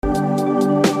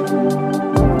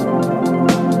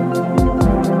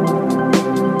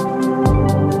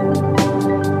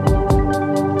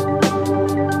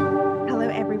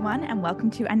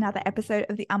to another episode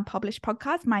of the Unpublished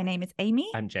podcast. My name is Amy.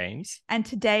 I'm James. And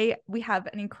today we have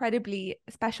an incredibly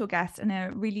special guest and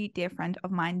a really dear friend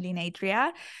of mine,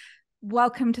 Linadria.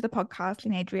 Welcome to the podcast,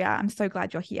 Linadria. I'm so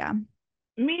glad you're here.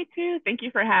 Me too. Thank you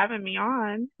for having me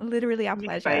on. Literally our I'm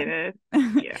pleasure. Excited.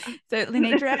 Yeah. So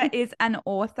Linadria is an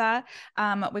author.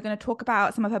 We're going to talk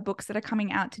about some of her books that are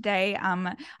coming out today.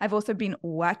 I've also been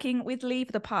working with Lee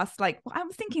for the past, I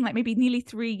was thinking maybe nearly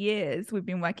 3 years we've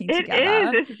been working together.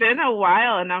 It is. It's been a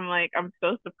while, and I'm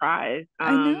so surprised.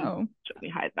 I know. Let me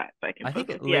hide that so I can. I think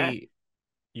focus. Lee,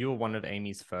 you were one of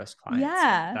Amy's first clients.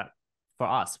 Yeah. That for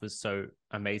us was so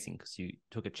amazing because you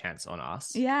took a chance on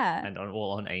us. Yeah. And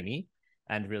on Amy.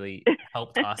 And really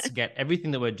helped us get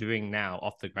everything that we're doing now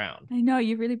off the ground. I know,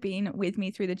 you've really been with me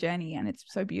through the journey and it's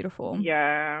so beautiful.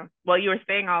 Yeah. Well, you were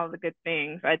saying all the good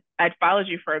things. I'd followed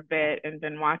you for a bit and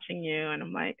been watching you, and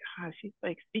I'm like, oh, she's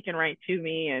speaking right to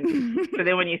me. And so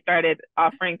then when you started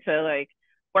offering to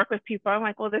work with people, I'm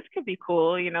like, well, this could be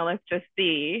cool. Let's just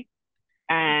see.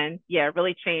 And yeah, it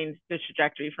really changed the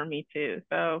trajectory for me too.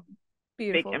 So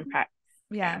beautiful. Big impact.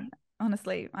 Yeah.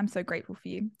 Honestly, I'm so grateful for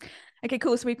you. Okay,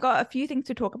 cool. So we've got a few things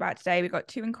to talk about today. We've got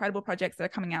 2 incredible projects that are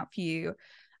coming out for you.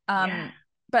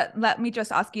 But let me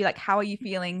just ask you, how are you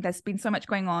feeling? There's been so much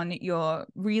going on. You're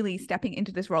really stepping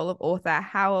into this role of author.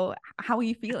 How are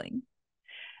you feeling?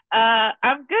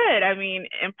 I'm good. I mean,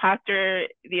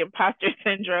 the imposter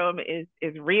syndrome is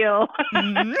real.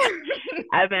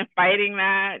 I've been fighting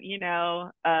that,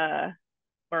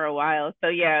 for a while. So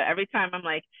yeah, every time I'm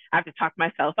I have to talk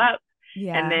myself up.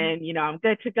 Yeah. And then, I'm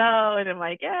good to go. And I'm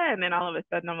like, yeah. And then all of a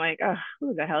sudden I'm like, oh,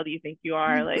 who the hell do you think you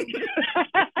are?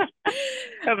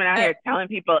 Coming out here telling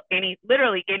people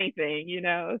literally anything,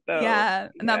 So yeah.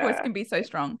 And that voice can be so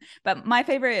strong. But my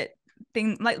favorite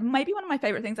thing, maybe one of my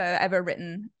favorite things I've ever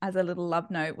written as a little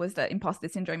love note was that imposter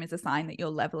syndrome is a sign that you're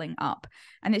leveling up.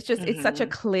 And it's just, it's such a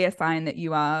clear sign that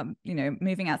you are,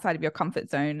 moving outside of your comfort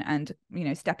zone and,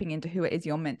 stepping into who it is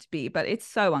you're meant to be. But it's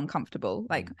so uncomfortable.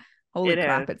 Holy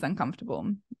crap, it's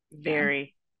uncomfortable.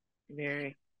 Very,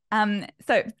 very.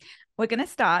 So we're going to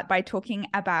start by talking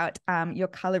about your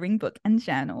coloring book and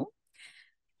journal.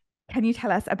 Can you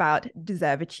tell us about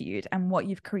Deservitude and what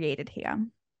you've created here?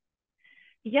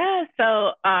 Yeah,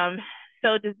 so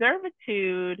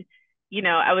Deservitude,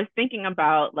 I was thinking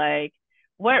about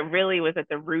what really was at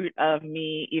the root of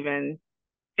me even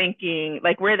thinking,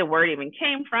 where the word even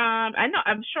came from.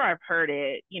 I'm sure I've heard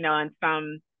it, in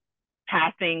some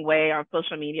passing way on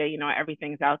social media,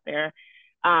 everything's out there.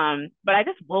 But I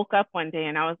just woke up one day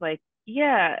and I was like,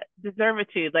 yeah,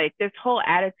 deservitude, this whole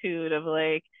attitude of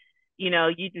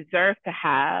you deserve to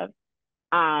have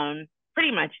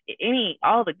pretty much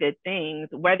all the good things,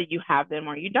 whether you have them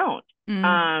or you don't.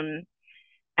 And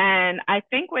I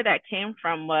think where that came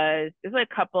from was there's a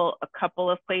couple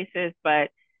of places, but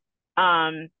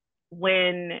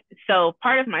so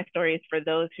part of my story is for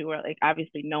those who are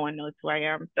obviously no one knows who I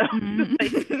am. So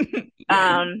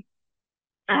I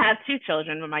have 2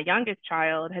 children, but my youngest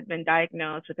child had been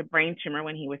diagnosed with a brain tumor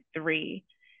when he was 3.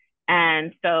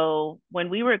 And so when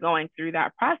we were going through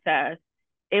that process,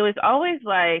 it was always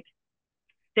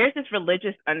there's this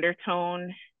religious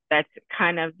undertone that's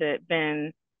kind of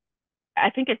been, I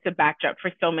think it's the backdrop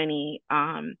for so many,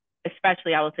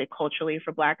 especially I would say culturally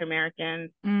for Black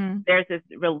Americans. There's this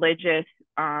religious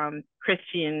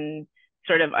Christian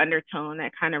sort of undertone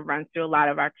that kind of runs through a lot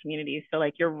of our communities. So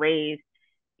you're raised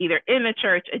either in the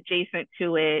church, adjacent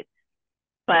to it,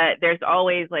 but there's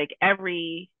always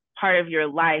every part of your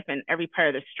life and every part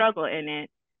of the struggle in it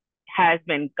has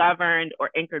been governed or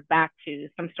anchored back to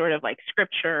some sort of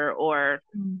scripture or,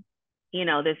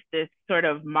 this sort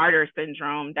of martyr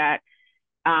syndrome that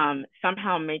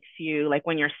somehow makes you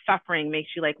when you're suffering, makes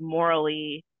you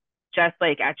morally just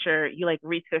you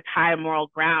reach this high moral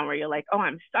ground where you're oh,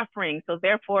 I'm suffering, so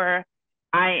therefore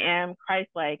I am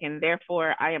Christ-like and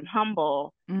therefore I am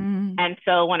humble. And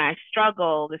so when I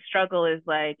struggle, the struggle is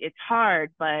it's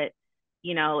hard, but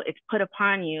it's put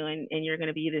upon you and you're going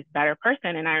to be this better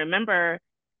person. And I remember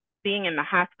being in the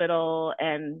hospital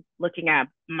and looking at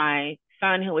my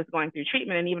son who was going through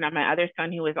treatment, and even at my other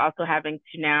son who was also having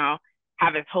to now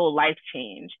have his whole life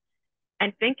change,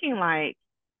 and thinking I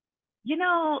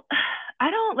don't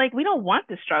we don't want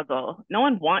the struggle. No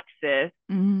one wants this,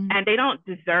 and they don't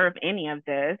deserve any of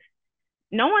this.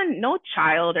 No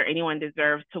child or anyone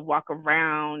deserves to walk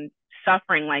around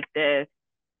suffering like this.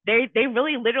 They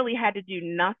really literally had to do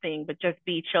nothing but just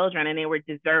be children, and they were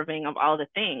deserving of all the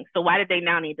things. So why did they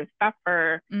now need to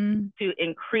suffer to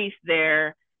increase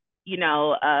their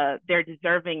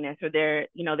deservingness or their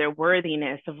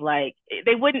worthiness of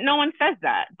they wouldn't, no one says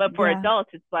that. But for adults,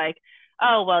 it's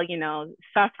oh, well,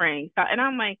 suffering. So, and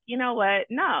I'm like, you know what?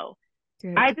 No,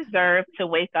 I Good. deserve to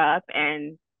wake up,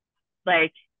 and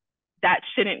like, that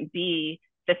shouldn't be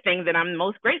the thing that I'm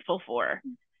most grateful for.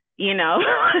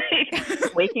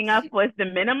 Like, waking up was the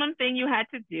minimum thing you had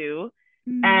to do.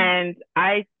 And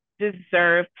I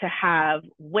deserve to have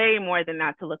way more than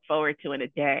that to look forward to in a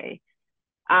day.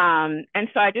 And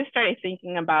so I just started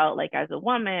thinking about, like, as a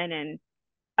woman and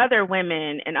other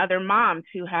women and other moms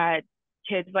who had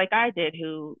kids like I did,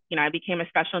 who, I became a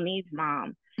special needs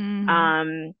mom.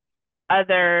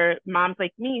 Other moms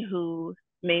like me who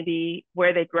maybe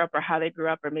where they grew up or how they grew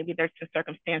up, or maybe there's some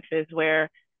circumstances where,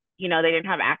 they didn't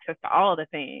have access to all the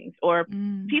things, or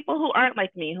people who aren't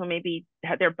like me, who maybe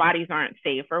their bodies aren't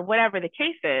safe, or whatever the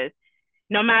case is.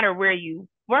 No matter where you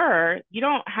were, you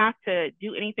don't have to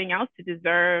do anything else to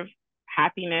deserve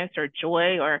happiness or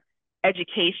joy or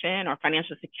education or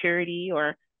financial security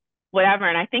or whatever.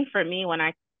 And I think for me, when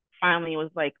I finally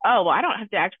was like, oh, well, I don't have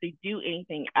to actually do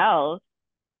anything else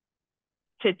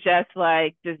to just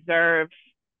like deserve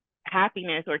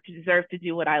happiness or to deserve to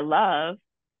do what I love,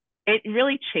 it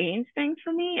really changed things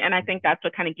for me. And I think that's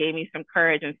what kind of gave me some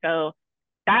courage. And so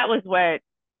that was what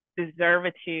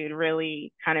deservitude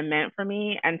really kind of meant for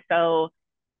me. And so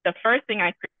the first thing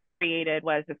I created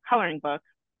was this coloring book,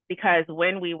 because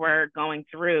when we were going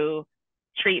through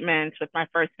treatments with my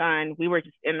first son, we were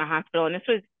just in the hospital. And this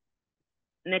was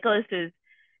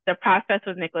the process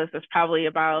with Nicholas was probably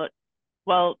about,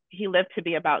 well, he lived to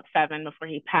be about 7 before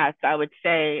he passed. So I would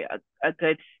say a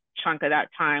good chunk of that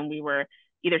time we were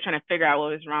either trying to figure out what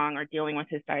was wrong or dealing with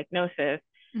his diagnosis.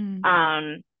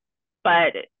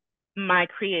 But my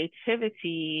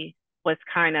creativity was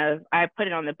kind of, I put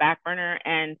it on the back burner,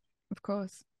 and of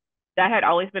course that had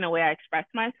always been a way I expressed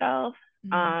myself,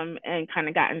 and kind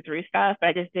of gotten through stuff, but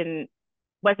I just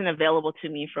wasn't available to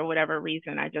me for whatever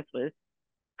reason. I just was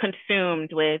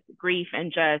consumed with grief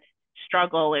and just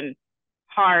struggle and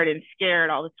hard and scared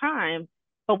all the time.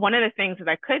 But one of the things that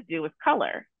I could do was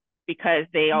color, because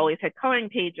they always had coloring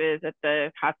pages at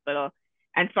the hospital.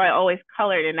 And so I always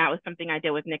colored, and that was something I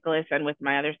did with Nicholas and with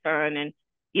my other son, and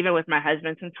even with my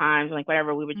husband sometimes, like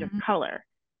whatever, we would just color.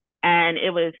 And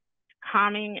it was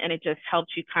calming, and it just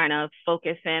helped you kind of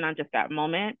focus in on just that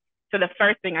moment. So the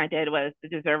first thing I did was the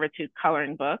Deservitude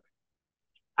coloring book.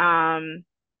 And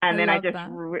then I just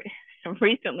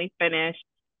recently finished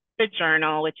the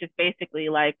journal, which is basically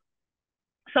like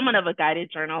somewhat of a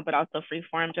guided journal, but also free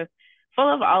form, just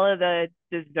full of all of the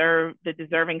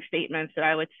deserving statements that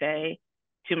I would say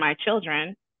to my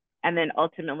children, and then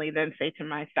ultimately then say to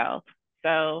myself.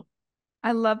 So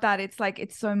I love that. It's like,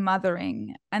 it's so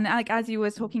mothering. And like, as you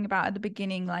were talking about at the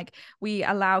beginning, like, we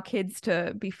allow kids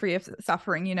to be free of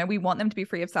suffering. We want them to be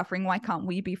free of suffering. Why can't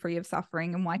we be free of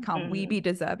suffering? And why can't we be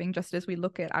deserving, just as we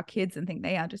look at our kids and think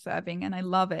they are deserving? And I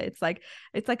love it.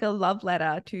 It's like a love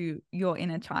letter to your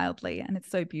inner child, Lee, and it's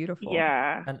so beautiful.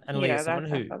 Yeah. And Lee, someone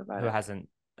who hasn't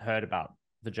heard about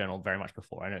the journal very much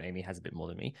before, I know Amy has a bit more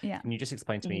than me. Yeah. Can you just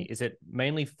explain to me, is it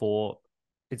for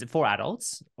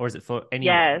adults, or is it for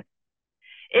anyone? Yes.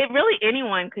 It really,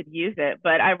 anyone could use it,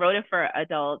 but I wrote it for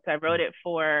adults. I wrote it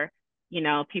for,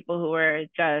 people who are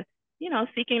just,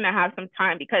 seeking to have some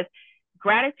time, because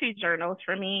gratitude journals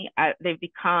for me, they've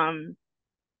become,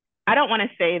 I don't want to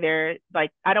say they're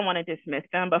like, I don't want to dismiss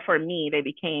them, but for me, they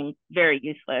became very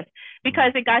useless,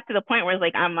 because it got to the point where it's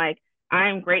like,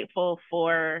 I'm grateful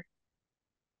for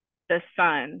the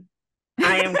sun.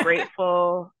 I am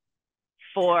grateful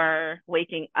for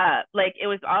waking up. Like, it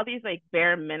was all these like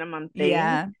bare minimum things.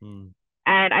 Yeah.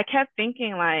 And I kept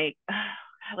thinking like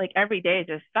every day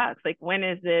just sucks. Like, when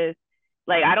is this?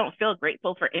 Like, I don't feel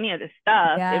grateful for any of this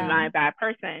stuff. Am I a bad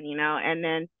person? And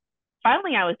then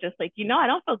finally I was just like, I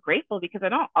don't feel grateful because I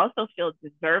don't also feel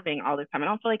deserving all the time. I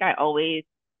don't feel like I always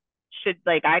should,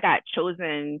 like, I got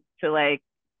chosen to, like,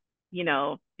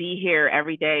 be here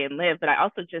every day and live, but I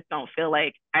also just don't feel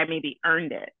like I maybe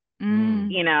earned it.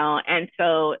 And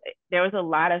so there was a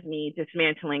lot of me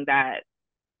dismantling that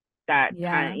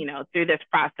kind of, through this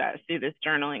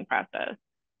journaling process.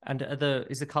 And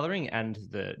is the coloring and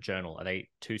the journal, are they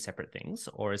two separate things,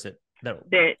 or is it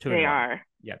they are?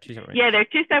 Yeah, two separate. Yeah, they're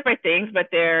two separate things, but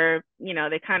they're,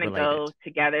 they kind of go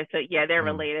together. So yeah, they're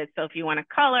related. So if you want to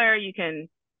color, you can,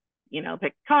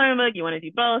 pick a coloring book. You want to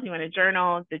do both. You want to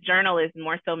journal. The journal is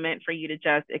more so meant for you to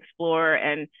just explore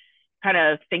and kind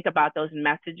of think about those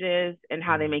messages and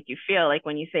how they make you feel. Like,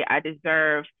 when you say, I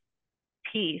deserve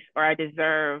peace, or I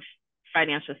deserve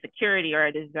financial security, or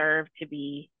I deserve to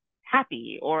be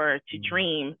happy, or to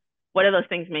dream, what do those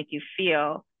things make you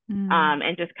feel?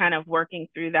 And just kind of working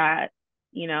through that,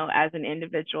 as an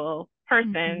individual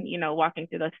person, walking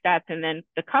through those steps. And then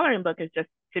the coloring book is just,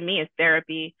 to me, is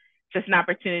therapy, just an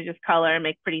opportunity to just color and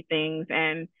make pretty things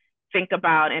and think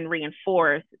about and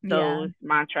reinforce those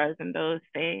mantras and those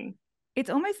things. It's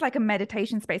almost like a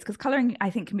meditation space, because coloring,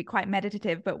 I think, can be quite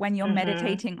meditative, but when you're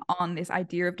meditating on this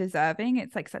idea of deserving,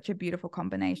 it's like such a beautiful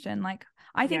combination. Like,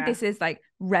 I think this is like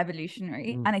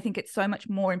revolutionary. And I think it's so much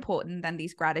more important than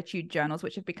these gratitude journals,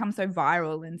 which have become so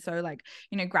viral. And so like,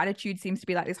 gratitude seems to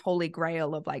be like this holy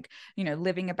grail of like,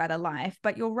 living a better life.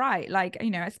 But you're right. Like,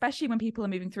 especially when people are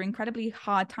moving through incredibly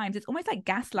hard times, it's almost like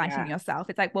gaslighting yourself.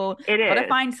 It's like, well, gotta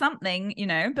find something,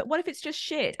 but what if it's just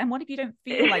shit? And what if you don't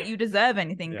feel like you deserve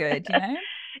anything good,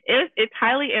 It's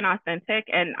highly inauthentic.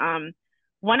 And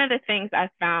one of the things I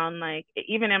found, like,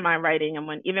 even in my writing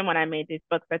and even when I made these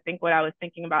books, I think what I was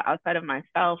thinking about outside of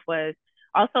myself was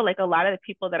also like a lot of the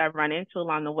people that I've run into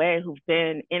along the way who've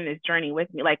been in this journey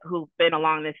with me, like who've been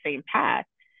along this same path,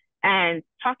 and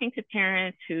talking to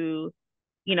parents who,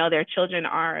 their children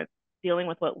are dealing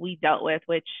with what we dealt with,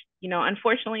 which,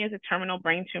 unfortunately is a terminal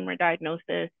brain tumor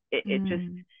diagnosis. It just,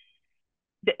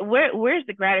 where's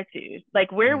the gratitude?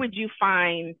 Like, where would you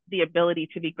find the ability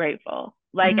to be grateful?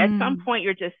 Like, at some point,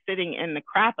 you're just sitting in the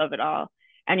crap of it all.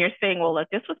 And you're saying, well, look,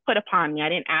 this was put upon me. I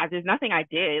didn't ask. There's nothing I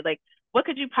did. Like, what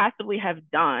could you possibly have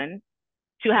done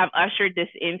to have ushered this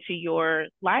into your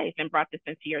life and brought this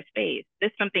into your space?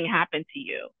 This something happened to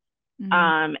you.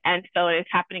 And so it's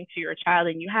happening to your child,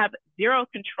 and you have zero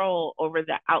control over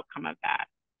the outcome of that.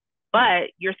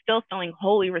 But you're still feeling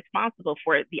wholly responsible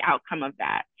for the outcome of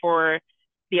that, for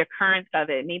the occurrence of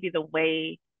it, maybe the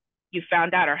way you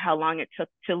found out or how long it took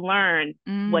to learn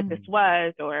what this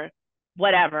was or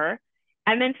whatever.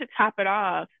 And then to top it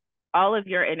off, all of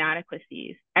your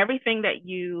inadequacies, everything that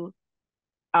you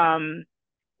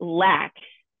lack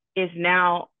is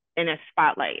now in a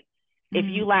spotlight. If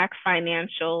you lack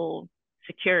financial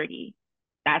security,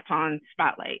 that's on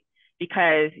spotlight,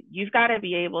 because you've got to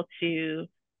be able to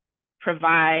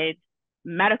provide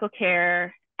medical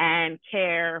care and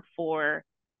care for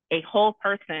a whole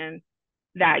person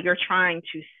that you're trying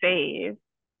to save.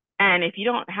 And if you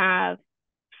don't have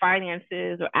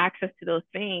finances or access to those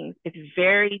things, it's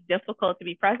very difficult to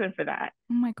be present for that.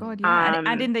 Oh my God, yeah.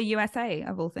 And in the USA,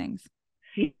 of all things.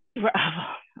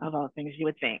 Of all things, you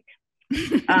would think.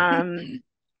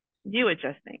 You would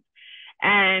just think.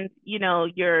 And,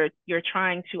 you're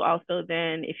trying to also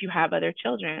then, if you have other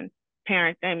children,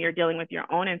 parent them, you're dealing with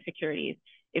your own insecurities.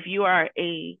 If you are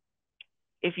a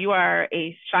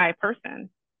shy person,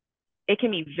 it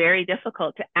can be very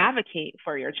difficult to advocate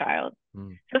for your child.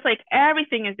 So it's like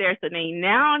everything is there. So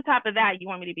now on top of that, you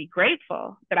want me to be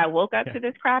grateful that I woke up to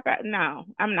this crap? No,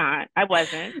 I'm not. I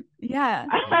wasn't. Yeah.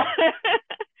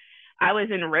 I was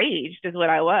enraged is what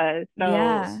I was. So,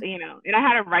 and I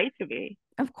had a right to be.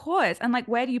 Of course. And like,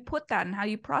 where do you put that and how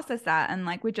you process that? And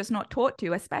like, we're just not taught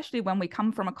to, especially when we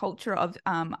come from a culture of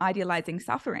idealizing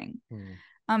suffering.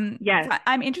 Yes. So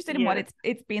I'm interested in what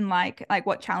it's been like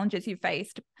what challenges you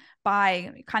faced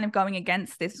by kind of going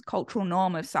against this cultural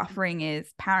norm of suffering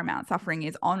is paramount, suffering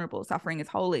is honorable, suffering is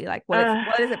holy. Like, what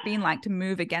has it been like to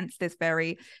move against this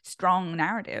very strong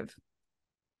narrative?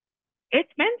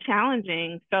 It's been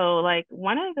challenging. So like,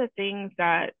 one of the things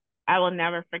that I will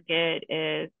never forget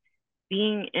is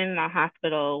being in the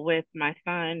hospital with my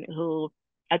son, who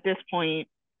at this point,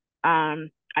 I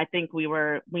think we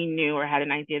knew or had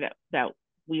an idea that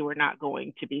we were not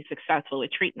going to be successful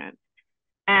with treatment.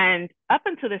 And up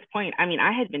until this point, I mean,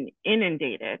 I had been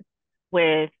inundated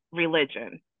with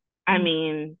religion. I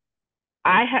mean,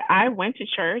 I went to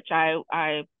church.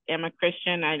 I am a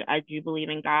Christian. I do believe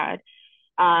in God.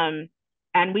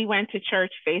 And we went to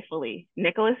church faithfully.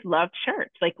 Nicholas loved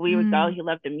church. Like, we would go. He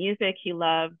loved the music. He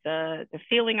loved the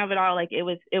feeling of it all. Like, it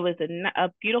was a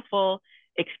beautiful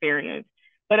experience.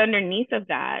 But underneath of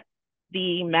that,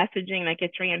 the messaging that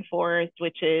gets reinforced,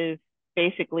 which is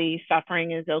basically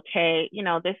suffering is okay.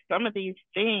 Some of these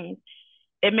things,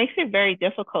 it makes it very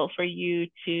difficult for you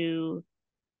to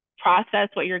process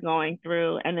what you're going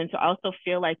through, and then to also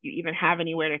feel like you even have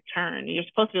anywhere to turn. You're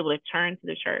supposed to be able to turn to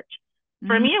the church.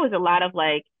 For me, it was a lot of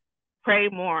like, pray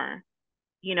more,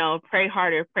 pray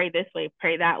harder, pray this way,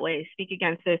 pray that way, speak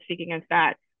against this, speak against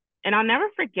that. And I'll never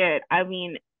forget, I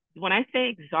mean, when I say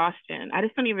exhaustion, I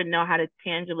just don't even know how to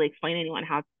tangibly explain to anyone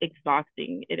how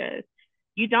exhausting it is.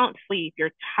 You don't sleep,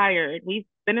 you're tired. We've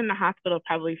been in the hospital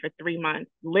probably for 3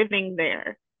 months, living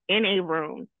there in a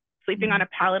room, sleeping on a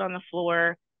pallet on the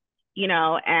floor,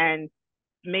 and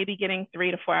maybe getting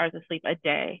 3 to 4 hours of sleep a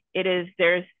day.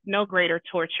 There's no greater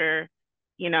torture,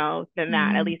 than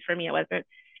that. At least for me, it wasn't.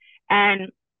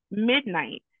 And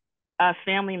midnight, a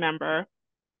family member,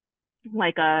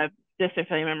 like a distant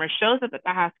family member shows up at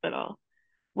the hospital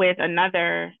with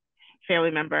another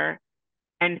family member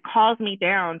and calls me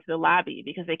down to the lobby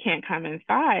because they can't come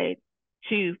inside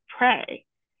to pray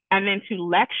and then to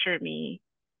lecture me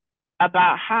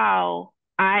about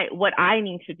what I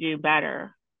need to do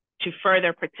better to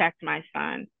further protect my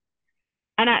son.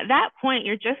 And at that point,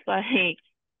 you're just like,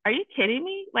 are you kidding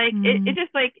me? Like, it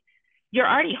just like, you're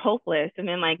already hopeless. And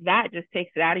then like that just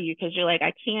takes it out of you because you're like,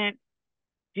 I can't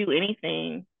do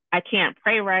anything. I can't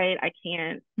pray right. I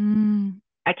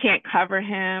can't cover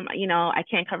him. You know, I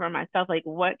can't cover myself. Like,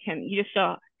 you just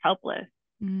feel helpless.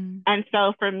 And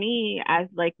so for me, as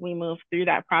like we moved through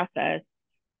that process,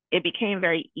 it became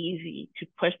very easy to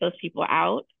push those people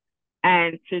out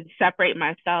and to separate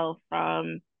myself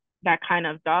from that kind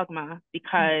of dogma,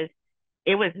 because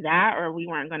it was that or we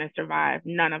weren't going to survive.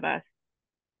 None of us.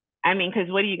 I mean, because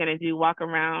what are you going to do? Walk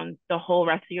around the whole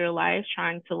rest of your life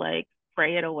trying to like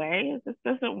pray it away? This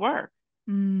doesn't work.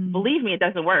 Believe me, it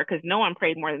doesn't work because no one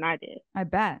prayed more than I did. I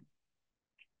bet.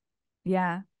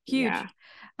 Yeah. Huge. Yeah.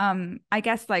 I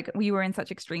guess like we were in such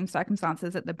extreme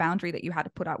circumstances that the boundary that you had to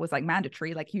put up was like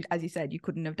mandatory. Like you, as you said, you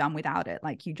couldn't have done without it.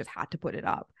 Like you just had to put it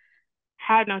up.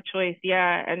 Had no choice.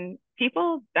 Yeah. And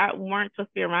people that weren't supposed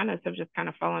to be around us have just kind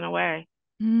of fallen away.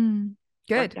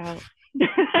 Good.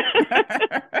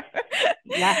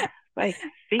 Yeah. Like,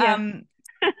 see ya.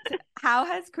 How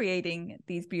has creating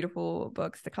these beautiful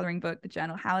books, the coloring book, the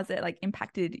journal, how has it like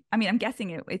impacted? I mean, I'm guessing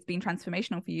it's been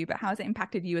transformational for you, but how has it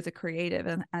impacted you as a creative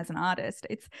and as an artist?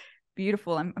 It's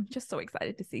beautiful. I'm just so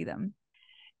excited to see them.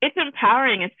 It's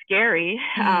empowering. It's scary,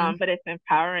 but it's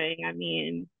empowering. I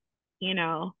mean, you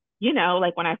know,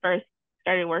 like when I first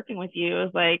started working with you, it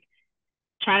was like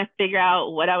trying to figure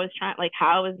out what I was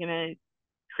how I was going to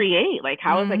create, like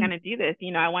how was I going to do this?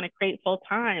 You know, I want to create full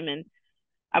time, and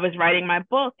I was writing my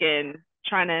book and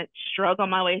trying to struggle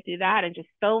my way through that, and just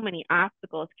so many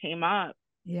obstacles came up,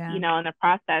 you know, in the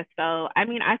process. So, I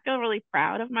mean, I feel really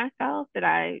proud of myself that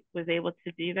I was able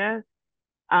to do this.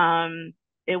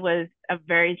 It was a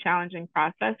very challenging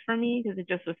process for me because it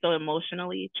just was so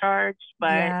emotionally charged,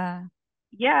 but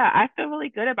yeah, I feel really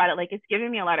good about it. Like, it's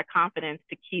giving me a lot of confidence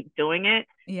to keep doing it.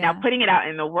 Now, putting it out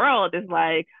in the world is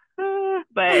like,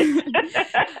 but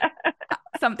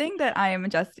something that I am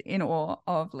just in awe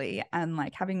of Lee, and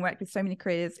like having worked with so many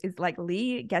creators, is like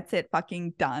Lee gets it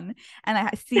fucking done. And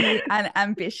I see an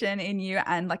ambition in you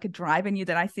and like a drive in you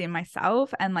that I see in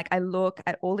myself. And like I look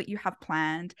at all that you have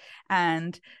planned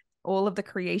and all of the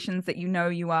creations that you know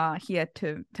you are here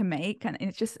to make, and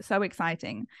it's just so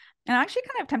exciting. And I'm actually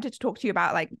kind of tempted to talk to you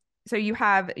about like, so you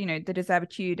have, you know, the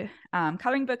Deservitude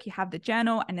coloring book, you have the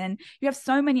journal, and then you have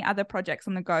so many other projects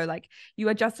on the go. Like you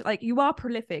are just like, you are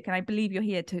prolific, and I believe you're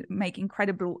here to make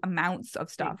incredible amounts of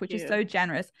stuff, which is so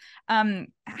generous.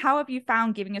 How have you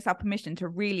found giving yourself permission to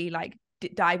really like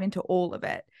dive into all of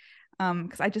it?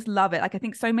 Because I just love it. Like I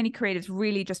think so many creatives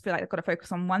really just feel like they've got to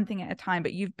focus on one thing at a time,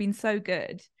 but you've been so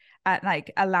good at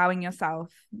like allowing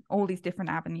yourself all these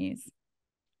different avenues.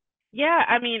 Yeah,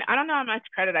 I mean, I don't know how much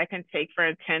credit I can take for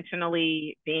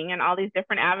intentionally being in all these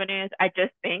different avenues. I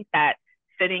just think that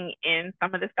sitting in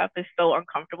some of the stuff is so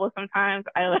uncomfortable sometimes.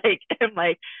 I like am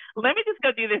like, let me just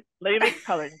go do this. Let me make a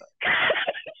coloring book.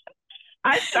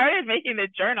 I started making the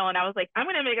journal and I was like, I'm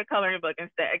gonna make a coloring book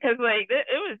instead, because like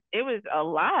it was a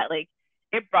lot. Like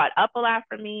it brought up a lot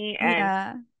for me,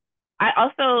 and I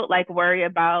also like worry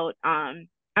about I'm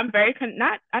very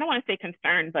I don't want to say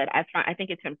concerned, but I think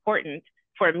it's important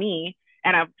for me,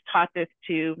 and I've taught this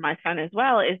to my son as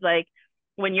well, is like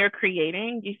when you're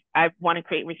creating, I want to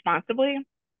create responsibly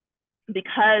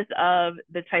because of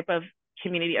the type of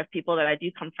community of people that I do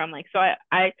come from. Like, so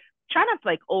I try not to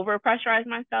like over pressurize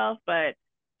myself, but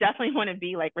definitely want to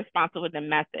be like responsible with the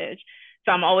message.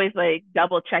 So I'm always like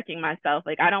double checking myself.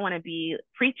 Like, I don't want to be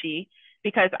preachy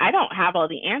because I don't have all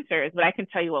the answers, but I can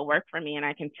tell you what worked for me. And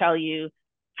I can tell you,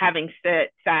 having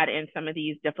sat in some of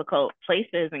these difficult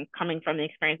places and coming from the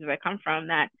experiences I come from,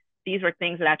 that these were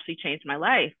things that actually changed my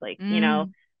life. Like, you know,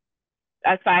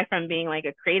 aside from being like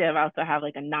a creative, I also have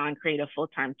like a non-creative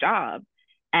full-time job.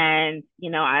 And, you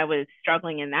know, I was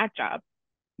struggling in that job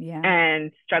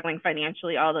and struggling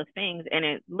financially, all those things. And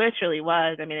it literally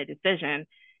was, I made a decision,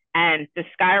 and the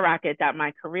skyrocket that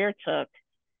my career took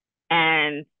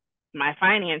and my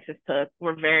finances took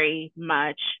were very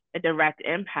much a direct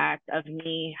impact of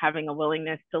me having a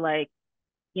willingness to like,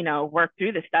 you know, work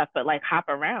through the stuff, but like hop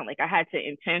around. Like I had to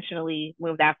intentionally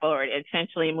move that forward,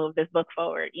 intentionally move this book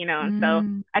forward, you know? And so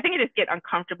I think I just get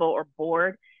uncomfortable or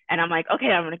bored, and I'm like, okay,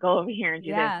 I'm going to go over here and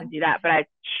do this and do that. But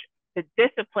the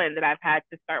discipline that I've had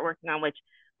to start working on, which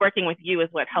working with you is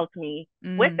what helped me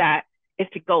with that, is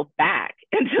to go back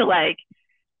into like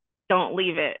don't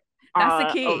leave it That's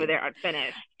the key over there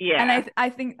unfinished. Yeah. And I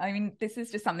think, I mean, this is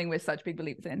just something we're such big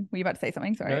believers in. Were you about to say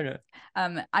something? Sorry.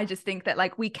 No. I just think that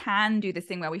like we can do this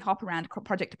thing where we hop around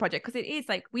project to project, because it is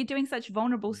like we're doing such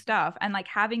vulnerable stuff, and like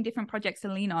having different projects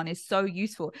to lean on is so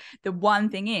useful. The one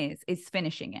thing is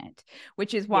finishing it,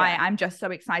 which is why I'm just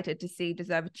so excited to see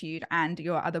Deservitude and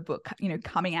your other book, you know,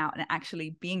 coming out and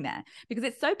actually being there, because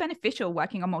it's so beneficial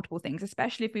working on multiple things,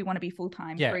 especially if we want to be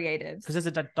full-time creatives. Because there's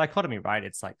a dichotomy, right?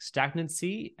 It's like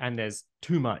stagnancy and there's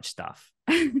too much stuff.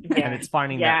 And it's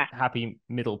finding that happy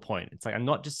middle point. It's like I'm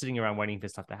not just sitting around waiting for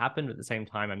stuff to happen, but at the same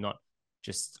time I'm not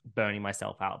just burning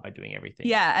myself out by doing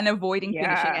everything. And avoiding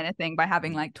finishing anything by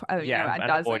having like a dozen.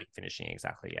 Avoiding finishing,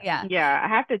 exactly. I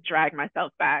have to drag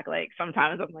myself back. Like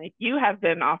sometimes I'm like, you have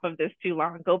been off of this too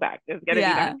long, go back, it's gonna be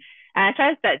done. And I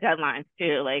try to set deadlines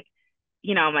too, like,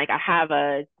 you know, I'm like, I have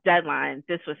a deadline,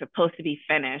 this was supposed to be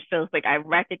finished, so it's like I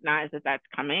recognize that that's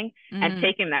coming and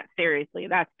taking that seriously.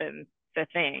 That's been the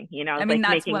thing, you know. I mean,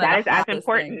 like making that is as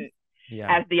important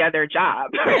as the other job,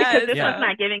 because this one's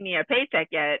not giving me a paycheck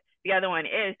yet, the other one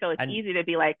is, so it's easy to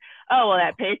be like, oh well,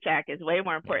 that paycheck is way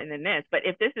more important than this. But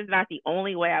if this is not the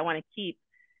only way I want to keep,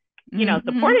 you know,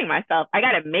 supporting myself, I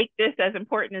got to make this as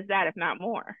important as that, if not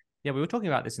more. We were talking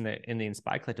about this in the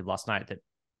Inspire Collective last night, that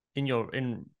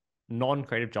in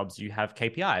non-creative jobs you have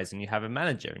KPIs and you have a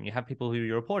manager and you have people who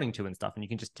you're reporting to and stuff, and you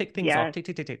can just tick things off,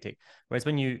 tick. Whereas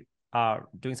when you are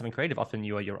doing something creative, often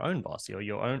you are your own boss, you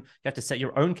have to set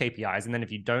your own KPIs, and then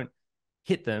if you don't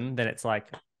hit them, then it's like,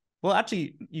 well,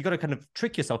 actually you got to kind of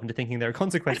trick yourself into thinking there are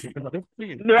consequences. Right,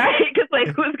 because like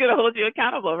who's going to hold you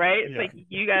accountable, right? It's like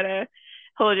you got to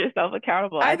hold yourself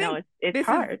accountable. I know it's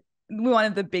hard. One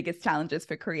of the biggest challenges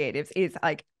for creatives is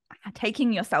like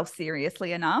taking yourself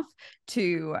seriously enough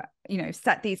to, you know,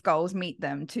 set these goals, meet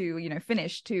them, to, you know,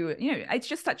 finish, to, you know, it's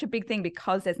just such a big thing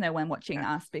because there's no one watching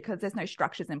us, because there's no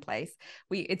structures in place.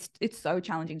 It's so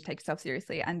challenging to take yourself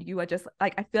seriously, and you are just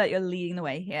like, I feel like you're leading the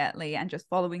way here, Lee, and just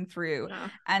following through.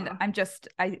 And I'm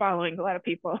following a lot of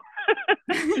people.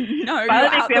 No,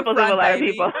 following examples of a lot of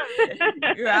people.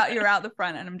 you're out the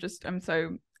front, and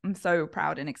I'm so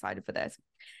proud and excited for this.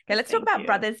 Okay, let's talk about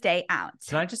Brothers Day Out.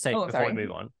 Can I just say before we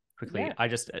move on quickly, I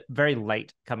just very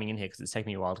late coming in here because it's taken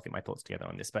me a while to get my thoughts together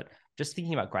on this, but just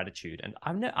thinking about gratitude, and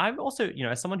I'm also, you know,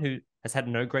 as someone who has had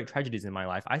no great tragedies in my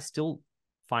life, I still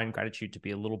find gratitude to be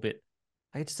a little bit,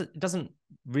 it doesn't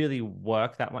really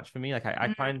work that much for me. Like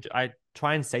I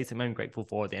try and say something I'm grateful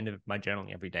for at the end of my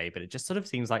journaling every day, but it just sort of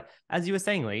seems like, as you were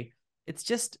saying, Lee,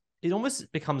 it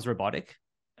almost becomes robotic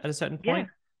at a certain point.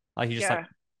 Like you just like,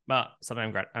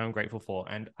 something I'm grateful for,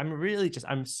 and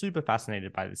I'm super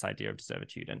fascinated by this idea of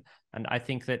deservitude, and I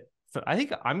think that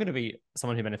I'm going to be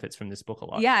someone who benefits from this book a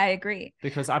lot. I agree,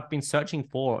 because I've been searching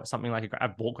for something like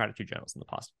I've bought gratitude journals in the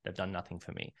past. They've done nothing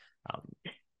for me.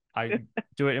 I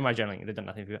do it in my journaling. They've done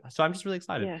nothing for me. So I'm just really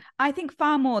excited. I think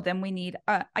far more than we need,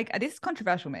 this is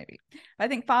controversial maybe, but I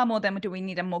think far more than do we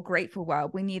need a more grateful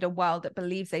world. We need a world that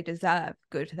believes they deserve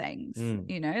good things,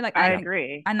 you know, like I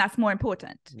agree. And that's more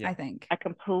important, I think. I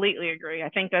completely agree. I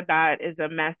think that is a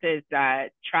message that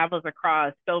travels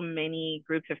across so many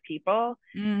groups of people.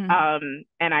 And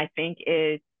I think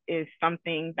it is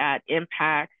something that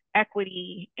impacts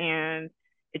equity, and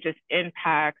it just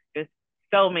impacts just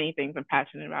so many things I'm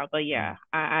passionate about. But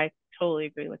I totally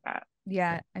agree with that.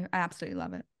 I absolutely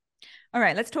love it. All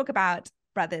right, let's talk about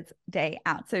Brothers Day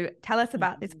Out. So tell us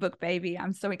about this book, baby.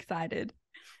 I'm so excited.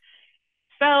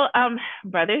 So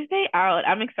Brothers Day Out,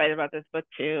 I'm excited about this book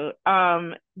too.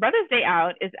 Brothers Day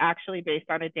Out is actually based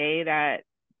on a day that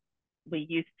we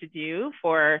used to do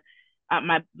for that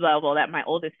my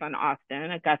oldest son,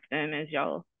 Augustine, as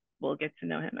y'all will get to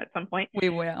know him at some point. We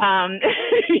will.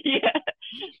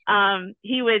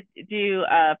 He would do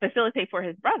facilitate for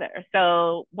his brother.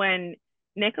 So when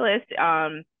Nicholas,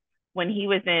 when he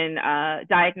was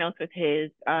diagnosed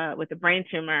with a brain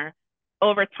tumor,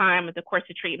 over time with the course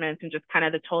of treatments and just kind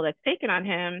of the toll that's taken on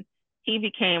him, he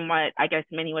became what I guess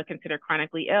many would consider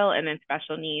chronically ill and then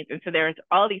special needs. And so there's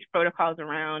all these protocols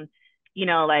around, you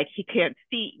know, like he can't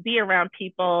be around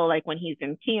people, like when he's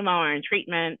in chemo or in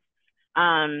treatment.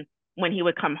 When he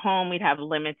would come home, we'd have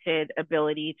limited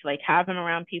ability to like have him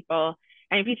around people.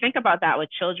 And if you think about that with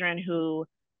children who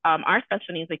are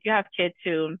special needs, like you have kids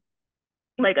who,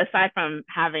 like aside from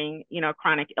having, you know,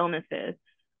 chronic illnesses,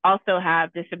 also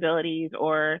have disabilities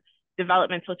or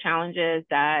developmental challenges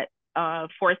that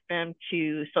force them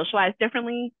to socialize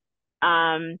differently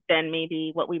than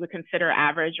maybe what we would consider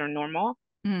average or normal.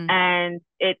 And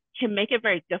it can make it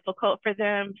very difficult for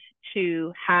them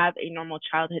to have a normal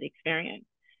childhood experience.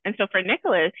 And so for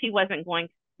Nicholas,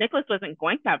 Nicholas wasn't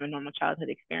going to have a normal childhood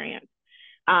experience.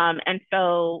 And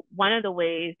so one of the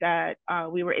ways that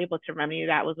we were able to remedy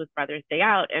that was with Brothers Day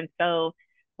Out. And so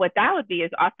what that would be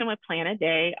is Austin would plan a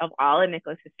day of all of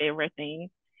Nicholas's favorite things.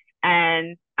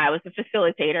 And I was the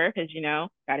facilitator because,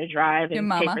 got to drive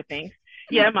and pay for things.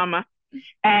 Yeah, mama.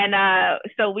 And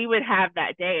so we would have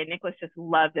that day, and Nicholas just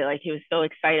loved it. Like, he was so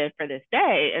excited for this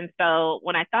day. And so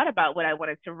when I thought about what I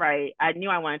wanted to write, I knew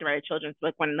I wanted to write a children's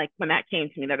book. When that came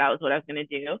to me, that was what I was going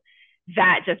to do,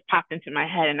 that just popped into my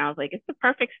head. And I was like, it's the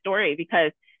perfect story,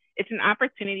 because it's an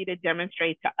opportunity to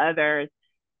demonstrate to others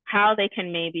how they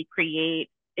can maybe create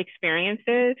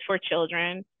experiences for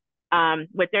children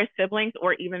with their siblings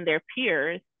or even their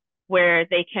peers, where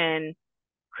they can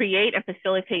create and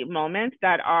facilitate moments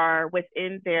that are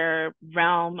within their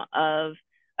realm of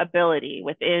ability,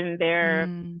 within their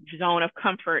zone of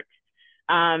comfort.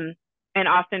 And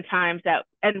oftentimes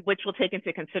and which will take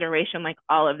into consideration like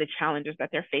all of the challenges that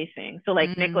they're facing. So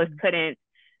like Nicholas couldn't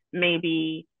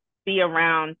maybe be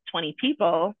around 20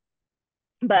 people,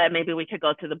 but maybe we could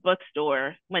go to the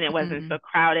bookstore when it wasn't so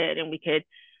crowded, and we could,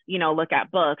 look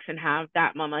at books and have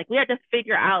that moment. Like, we had to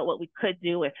figure out what we could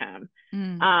do with him.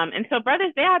 And so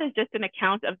Brothers Day Out is just an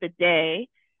account of the day.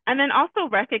 And then also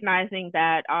recognizing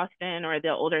that Austin, or the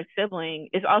older sibling,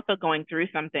 is also going through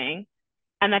something,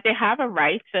 and that they have a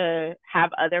right to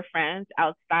have other friends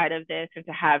outside of this and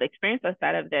to have experience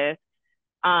outside of this.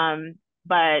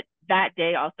 But that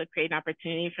day also created an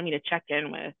opportunity for me to check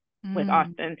in with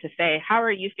Austin, to say, how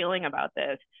are you feeling about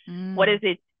this? What is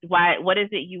it? What is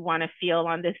it you want to feel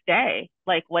on this day?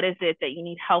 Like, what is it that you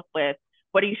need help with?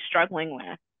 What are you struggling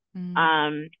with?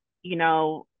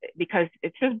 Because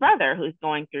it's his brother who's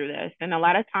going through this. And a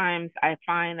lot of times I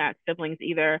find that siblings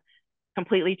either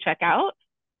completely check out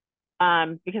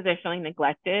because they're feeling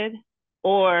neglected,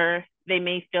 or they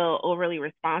may feel overly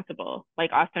responsible.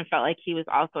 Like, Austin felt like he was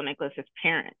also Nicholas's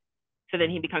parent. So then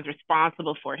he becomes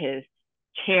responsible for his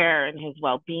care and his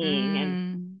well-being.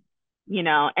 And,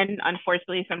 and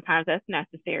unfortunately, sometimes that's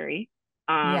necessary.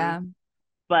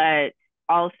 But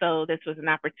also, this was an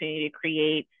opportunity to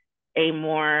create a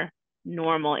more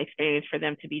normal experience for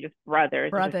them to be just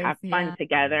brothers and just have fun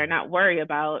together, not worry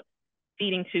about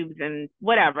feeding tubes and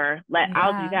whatever.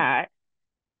 I'll do that.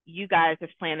 You guys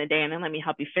just plan the day, and then let me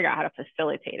help you figure out how to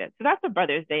facilitate it. So that's what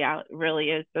Brothers Day Out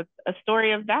really is. It's a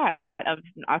story of that, of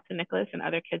Austin Nicholas and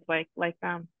other kids like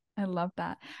them. I love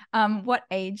that. What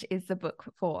age is the book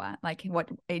for? Like, what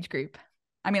age group?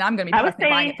 I mean, I'm going to be personally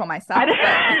buying it for myself.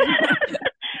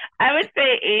 I would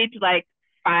say age like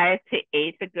 5 to 8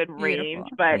 is a good range,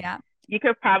 but you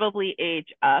could probably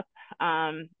age up.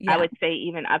 I would say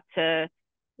even up to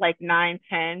like 9,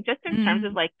 10, just in terms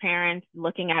of like parents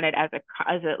looking at it as a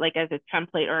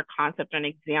template or a concept or an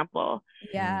example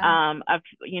of,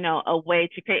 a way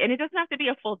to create. And it doesn't have to be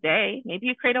a full day. Maybe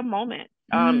you create a moment,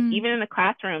 even in the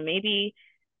classroom. Maybe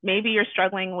you're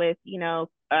struggling with,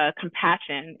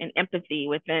 compassion and empathy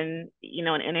within,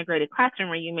 an integrated classroom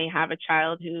where you may have a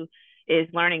child who is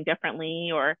learning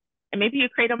differently, and maybe you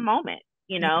create a moment,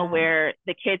 where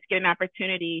the kids get an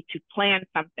opportunity to plan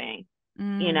something,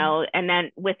 and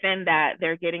then within that,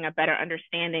 they're getting a better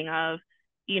understanding of,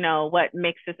 what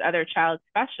makes this other child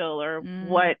special, or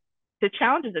what the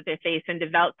challenges that they face, and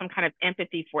develop some kind of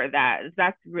empathy for that.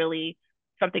 That's really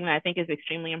something that I think is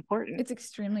extremely important. It's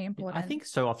extremely important. I think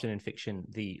so often in fiction,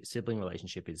 the sibling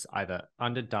relationship is either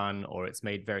underdone or it's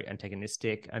made very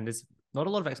antagonistic. And there's not a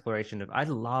lot of exploration of, I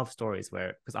love stories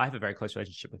where, because I have a very close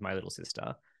relationship with my little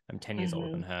sister. I'm 10 years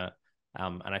older than her.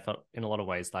 And I felt in a lot of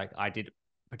ways, like I did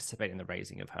participate in the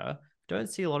raising of her. Don't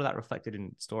see a lot of that reflected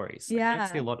in stories. I don't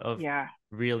see a lot of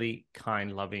really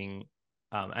kind, loving,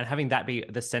 and having that be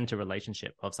the center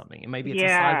relationship of something. And maybe it's a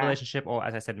side relationship, or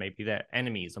as I said, maybe they're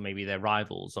enemies, or maybe they're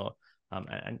rivals, or I love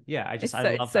that.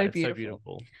 It's so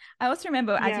beautiful. I also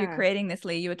remember as you're creating this,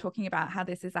 Lee, you were talking about how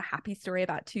this is a happy story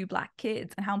about 2 Black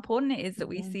kids, and how important it is that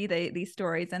we see these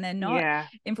stories, and they're not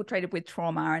infiltrated with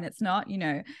trauma, and it's not,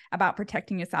 about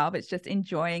protecting yourself. It's just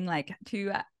enjoying like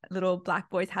 2 little Black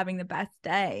boys having the best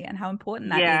day, and how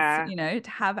important that is, to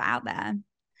have out there.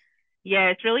 Yeah,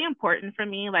 it's really important for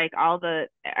me. Like all the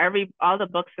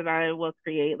books that I will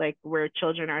create, like where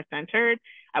children are centered,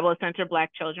 I will center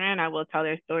Black children. I will tell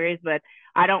their stories, but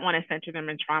I don't want to center them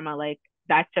in trauma. Like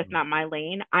that's just not my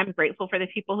lane. I'm grateful for the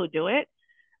people who do it,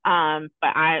 but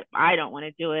I don't want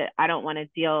to do it. I don't want to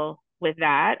deal with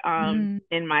that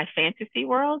in my fantasy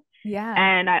world. Yeah,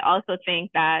 and I also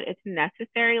think that it's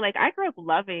necessary. Like I grew up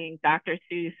loving Dr.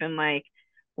 Seuss and like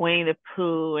Winnie the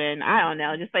Pooh, and I don't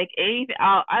know, just like anything.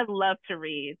 I love to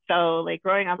read. So like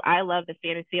growing up, I loved the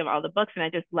fantasy of all the books, and I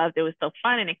just loved it. It was so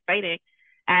fun and exciting.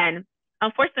 And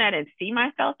unfortunately, I didn't see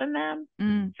myself in them.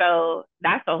 Mm. So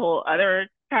that's a whole other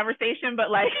conversation,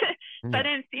 but like, so Yeah. I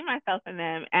didn't see myself in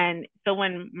them. And so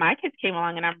when my kids came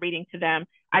along and I'm reading to them,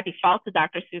 I default to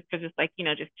Dr. Seuss because it's like, you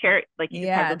know, just like you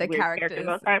just have Yeah, those the weird characters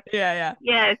all characters. the time. Yeah.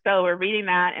 Yeah. So we're reading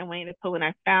that and Winnie the Pooh, and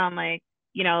I found like,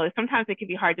 you know, sometimes it can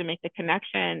be hard to make the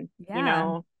connection, you Yeah.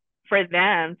 know, for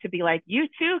them to be like, you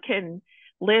too can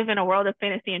live in a world of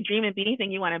fantasy and dream and be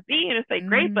anything you want to be. And it's like,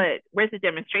 great, but where's the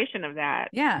demonstration of that?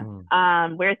 Yeah.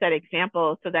 Where's that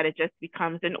example so that it just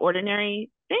becomes an ordinary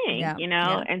thing, Yeah. you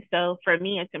know? Yeah. And so for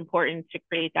me, it's important to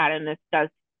create that. And this does,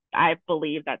 I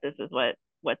believe that this is what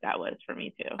that was for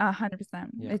me too. 100%.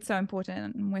 Yeah. It's so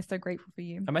important, and we're so grateful for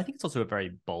you. I think it's also a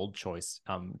very bold choice,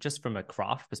 just from a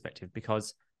craft perspective,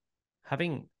 because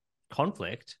having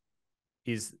conflict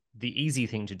is the easy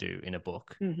thing to do in a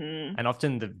book. And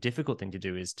often the difficult thing to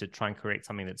do is to try and create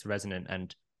something that's resonant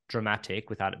and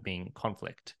dramatic without it being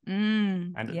conflict.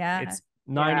 And it's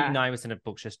 99% of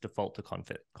books just default to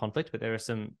conflict, but there are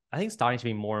some, I think, starting to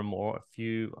be more and more a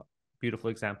few beautiful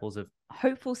examples of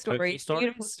hopeful stories.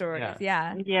 Beautiful stories.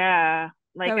 Yeah.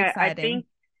 Like so exciting.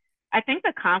 I think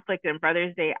the conflict in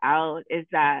Brothers Day Out is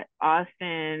that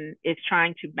Austin is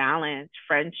trying to balance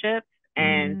friendship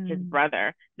and his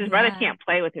brother. His brother can't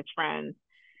play with his friends.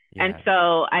 Yeah. And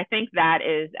so I think that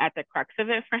is at the crux of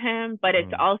it for him, but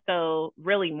it's also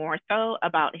really more so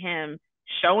about him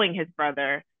showing his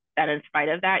brother that in spite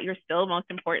of that, you're still most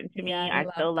important to me. I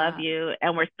still love you,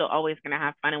 and we're still always going to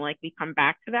have fun. And like, we come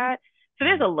back to that. So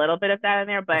there's a little bit of that in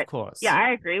there, but of course. Yeah,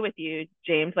 I agree with you,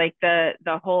 James. Like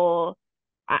the whole,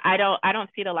 I don't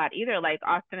see it a lot either. Like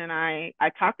Austin and I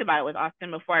talked about it with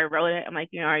Austin before I wrote it. I'm like,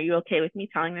 you know, are you okay with me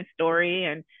telling this story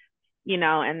and, you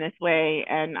know, in this way?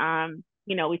 And,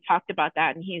 you know, we talked about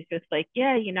that, and he's just like,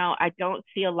 yeah, you know, I don't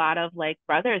see a lot of like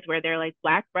brothers where they're like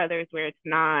Black brothers where it's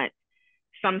not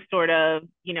some sort of,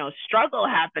 you know, struggle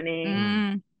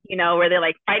happening, you know, where they're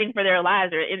like fighting for their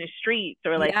lives or in the streets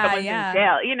or like someone's in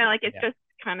jail, you know, like it's just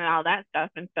kind of all that stuff.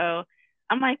 And so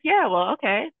I'm like, yeah, well,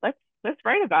 okay, let's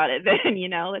write about it then, you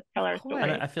know, let's tell our story.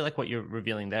 And I feel like what you're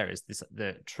revealing there is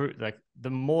the truth, like the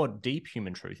more deep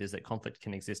human truth is that conflict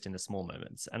can exist in the small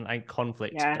moments. And like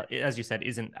conflict, as you said,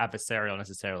 isn't adversarial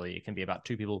necessarily. It can be about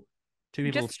two people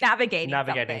just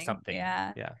navigating something.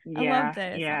 Yeah. I love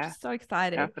this. I'm just so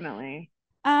excited. Definitely.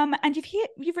 And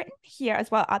you've written here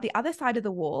as well, at the other side of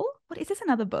the wall. What is this,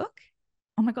 another book?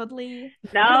 Oh my God, Lee.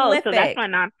 No, so that's my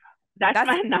nonprofit.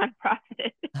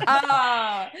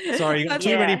 Oh, sorry, you got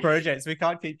too many projects. We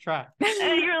can't keep track.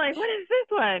 And you're like, what is this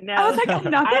one? No, I was like,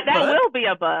 that will be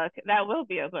a book. That will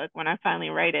be a book when I finally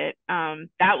write it.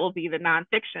 That will be the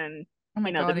nonfiction, the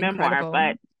memoir. incredible.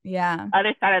 But yeah,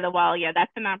 Other Side of the Wall,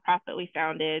 that's a nonprofit we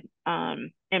founded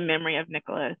in memory of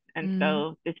Nicholas, and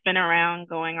so it's been around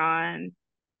going on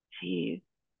 8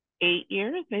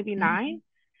 years, maybe 9.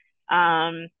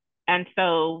 And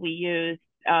so we use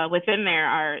within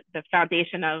there the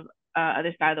foundation of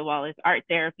Other Side of the Wall is art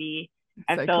therapy.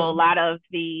 And so cool. A lot of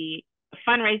the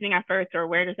fundraising efforts or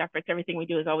awareness efforts, everything we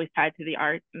do is always tied to the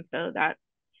arts. And so that's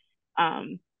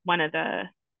one of the,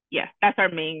 that's our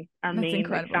main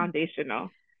like,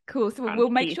 foundational. Cool. So we'll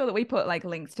make sure that we put like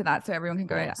links to that so everyone can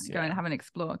go and have an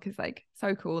explore, because like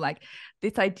so cool. Like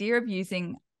this idea of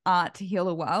using art to heal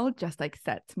the world just like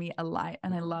sets me alight,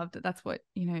 and I love that. That's what,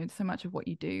 you know, so much of what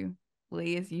you do,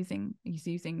 Lee, is using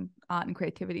art and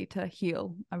creativity to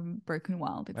heal a broken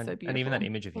world. It's so beautiful. And even that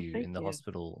image of you in the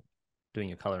hospital doing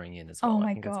your coloring in as well. Oh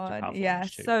my God, yeah,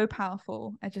 so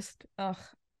powerful.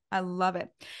 I love it.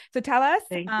 So tell us,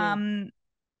 okay,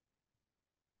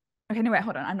 no, wait,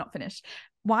 hold on, I'm not finished.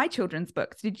 Why children's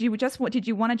books? Did you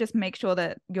want to just make sure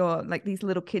that your like these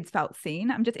little kids felt seen?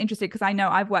 I'm just interested because I know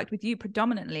I've worked with you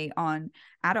predominantly on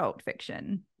adult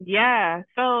fiction. Yeah.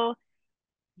 So,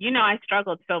 you know, I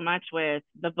struggled so much with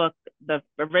the book, the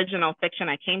original fiction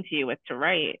I came to you with to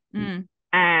write.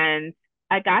 And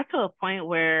I got to a point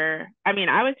where, I mean,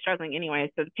 I was struggling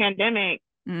anyway. So the pandemic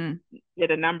did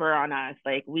a number on us.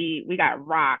 Like we got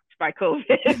rocked by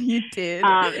COVID. You did.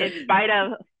 In spite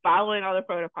of following all the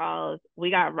protocols, we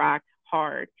got rocked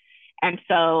hard. And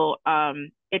so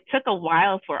it took a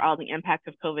while for all the impacts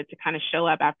of COVID to kind of show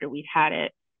up after we'd had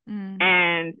it.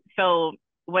 And so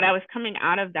when I was coming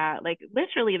out of that, like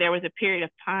literally there was a period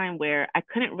of time where I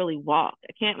couldn't really walk.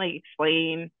 I can't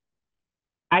explain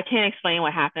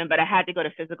what happened, but I had to go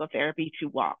to physical therapy to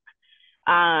walk.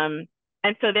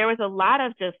 And so there was a lot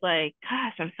of just like,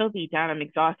 gosh, I'm so beat down. I'm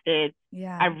exhausted.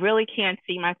 Yeah. I really can't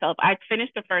see myself. I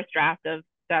finished the first draft of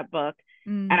that book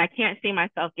and I can't see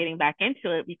myself getting back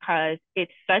into it because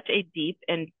it's such a deep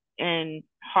and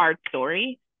hard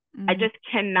story I just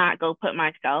cannot go put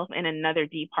myself in another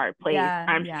deep, hard place.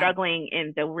 I'm struggling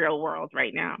in the real world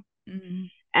right now.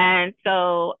 And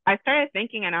so I started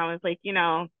thinking, and I was like, you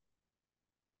know,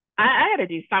 I got to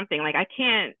do something. Like, I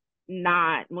can't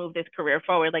not move this career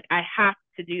forward. Like, I have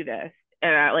to do this.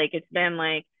 And like, it's been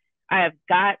like, I have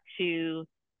got to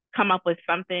come up with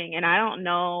something. And I don't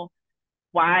know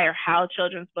why or how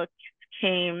children's books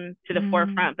came to the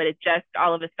forefront, but it just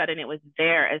all of a sudden it was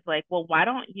there as like, well, why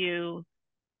don't you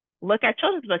look at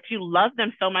children's books? You love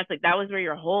them so much. Like, that was where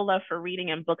your whole love for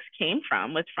reading and books came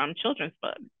from, was from children's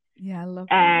books. Yeah, I love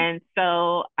that. And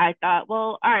so I thought,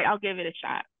 well, all right, I'll give it a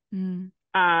shot.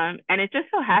 And it just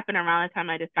so happened around the time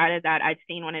I decided that I'd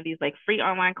seen one of these like free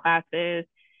online classes,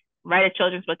 write a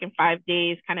children's book in 5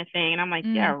 days kind of thing. And I'm like,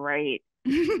 yeah, right.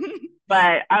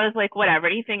 But I was like, whatever,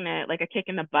 anything that like a kick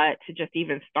in the butt to just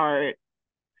even start.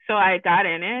 So I got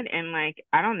in it, and like,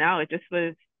 I don't know, it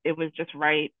was just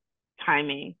right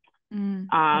timing.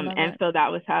 And so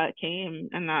that was how it came,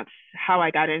 and that's how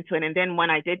I got into it. And then when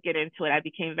I did get into it, I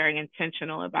became very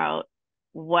intentional about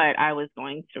what I was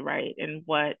going to write and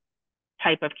what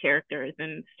type of characters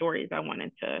and stories I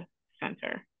wanted to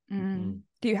center.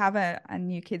 Do you have a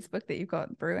new kids book that you've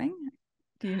got brewing?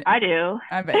 I do.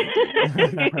 I bet you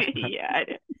do. Yeah, I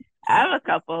do. I have a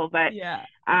couple, but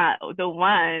the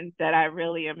one that I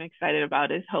really am excited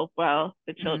about is Hopewell,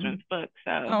 the children's book.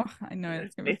 So I know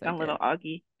it's gonna be based on Little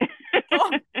Augie.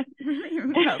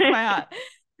 That's my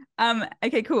heart.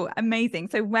 Okay, cool, amazing.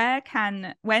 So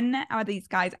when are these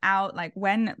guys out? Like,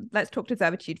 let's talk to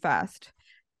Zervitude first.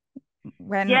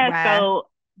 So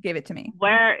give it to me.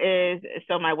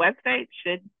 So my website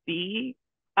should be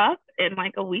up in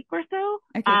like a week or so.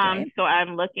 Okay, great. So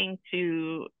I'm looking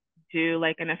to do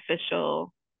like an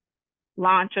official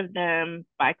launch of them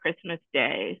by Christmas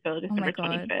Day. So December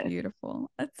 25th.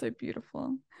 Beautiful. That's so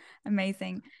beautiful.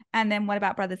 Amazing. And then what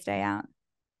about Brothers Day Out?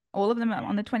 All of them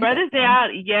on the 25th? Brothers Day Out,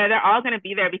 yeah, they're all going to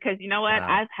be there, because you know what?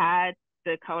 I've had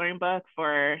the coloring book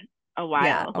for a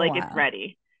while. It's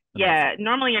ready. Yeah,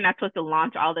 normally you're not supposed to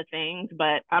launch all the things,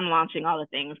 but I'm launching all the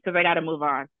things because I got to move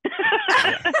on.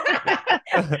 I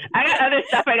got other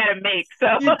stuff I got to make.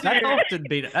 So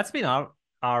that's been our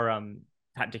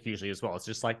tactic usually as well. It's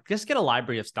just get a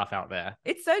library of stuff out there.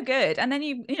 It's so good, and then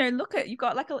you look at, you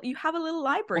have a little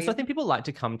library. Also, I think people like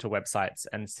to come to websites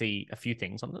and see a few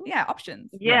things on them. Yeah, options.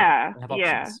 Yeah.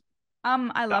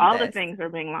 I love all the things are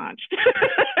being launched.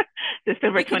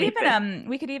 December 25th.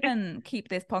 We could even keep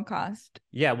this podcast.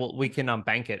 Yeah, well, we can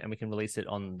bank it, and we can release it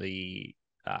on the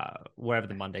wherever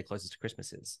the Monday closest to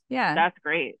Christmas is. Yeah, that's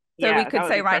great. So we could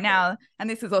say right now, and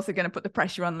this is also going to put the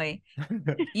pressure on Lee,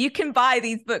 you can buy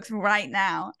these books right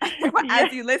now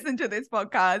as you listen to this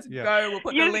podcast. We'll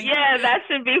put the link. Yeah, that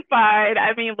should be fine.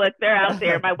 I mean, look, they're out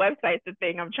there. My website's the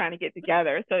thing I'm trying to get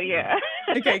together. So yeah.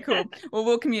 Okay, cool. Well,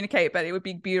 we'll communicate, but it would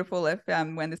be beautiful if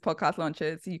when this podcast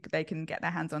launches, they can get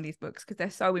their hands on these books, because they're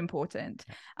so important.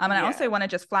 And I also want to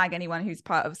just flag anyone who's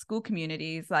part of school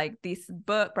communities, like this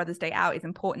book, Brothers Day Out, is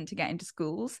important to get into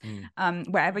schools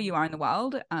wherever you are in the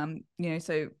world.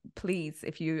 So please,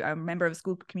 if you are a member of a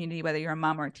school community, whether you're a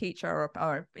mum or a teacher or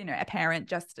a parent,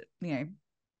 just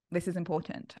this is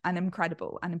important and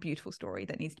incredible and a beautiful story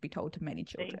that needs to be told to many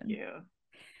children. Thank you.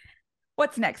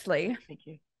 What's next, Lee? Thank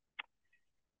you.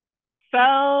 So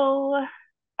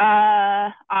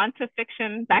on to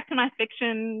fiction, back to my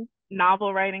fiction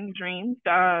novel writing dreams.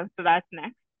 So that's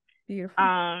next. Beautiful.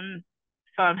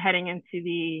 So I'm heading into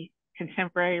the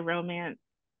contemporary romance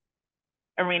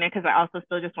arena, because I also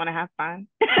still just want to have fun.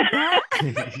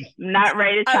 Not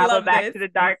ready to travel back to the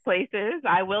dark places.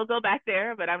 I will go back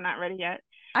there, but I'm not ready yet.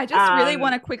 I just really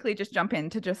want to quickly just jump in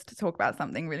to talk about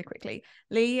something really quickly.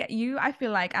 Lee, I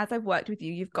feel like as I've worked with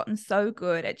you, you've gotten so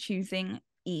good at choosing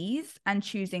ease and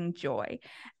choosing joy.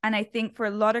 And I think for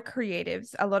a lot of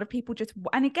creatives, a lot of people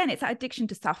and again, it's that addiction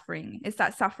to suffering. It's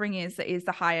that suffering is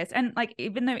the highest. And like,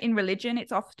 even though in religion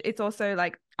it's also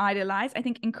like idealized, I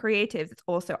think in creatives it's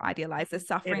also idealized. The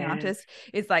suffering artist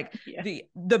is like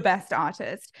the best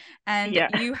artist. And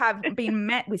you have been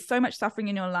met with so much suffering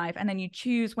in your life, and then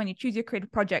when you choose your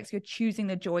creative projects, you're choosing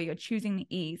the joy, you're choosing the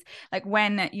ease. Like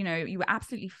when you were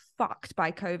absolutely fucked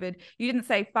by COVID, you didn't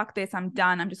say fuck this, I'm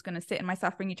done, I'm just going to sit in my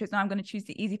suffering. You chose, no, I'm going to choose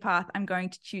the easy path, I'm going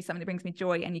to choose something that brings me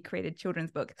joy. And you created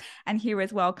children's books. And here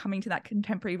as well, coming to that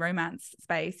contemporary romance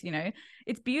space,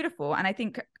 it's beautiful. And I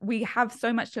think we have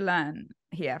so much to learn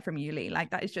here from you, Lee.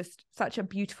 Like, that is just such a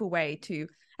beautiful way and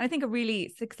I think a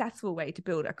really successful way to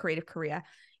build a creative career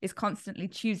is constantly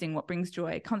choosing what brings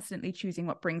joy, constantly choosing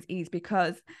what brings ease,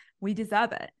 because we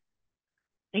deserve it.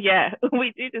 Yeah,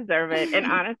 we do deserve it. And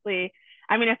honestly,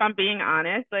 I mean, if I'm being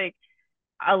honest, like,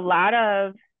 a lot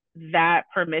of that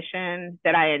permission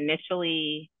that I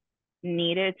initially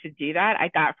needed to do that, I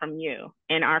got from you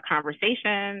in our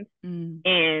conversations,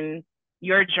 in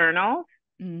your journals,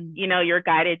 you know, your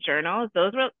guided journals.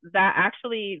 Those were that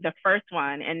actually the first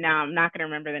one. And now I'm not going to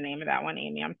remember the name of that one,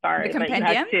 Amy. I'm sorry. The compendium? But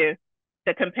you had two.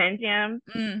 The compendium.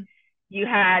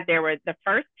 There were the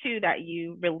first two that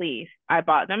you released. I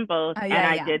bought them both and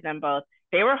I did them both.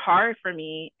 They were hard for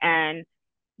me.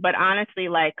 But honestly,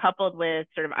 like coupled with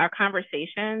sort of our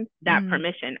conversations, that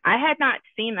permission, I had not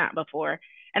seen that before.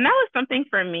 And that was something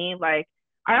for me, like,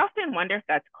 I often wonder if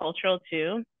that's cultural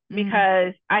too,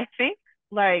 because I think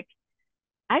like,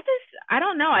 I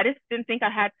don't know. I just didn't think I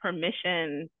had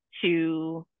permission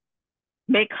to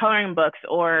make coloring books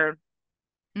or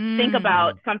think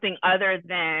about something other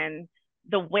than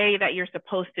the way that you're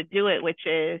supposed to do it, which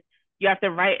is you have to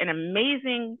write an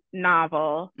amazing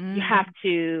novel. You have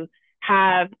to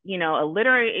have, you know, a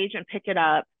literary agent pick it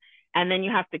up, and then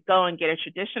you have to go and get a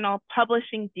traditional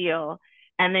publishing deal.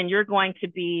 And then you're going to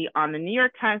be on the New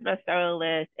York Times bestseller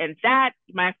list. And that,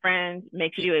 my friend,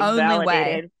 makes you a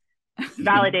validated,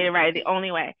 right? The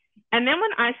only way. And then when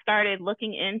I started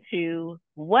looking into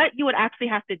what you would actually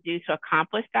have to do to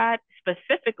accomplish that,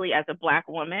 specifically as a Black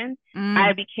woman,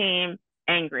 I became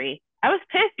angry. I was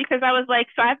pissed because I was like,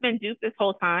 so I've been duped this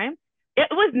whole time. It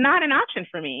was not an option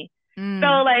for me. So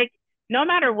like, no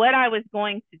matter what I was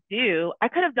going to do, I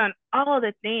could have done all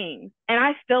the things and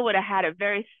I still would have had a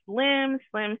very slim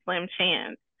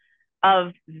chance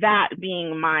of that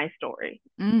being my story.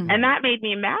 And that made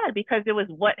me mad because it was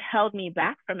what held me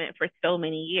back from it for so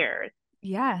many years.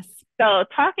 Yes. So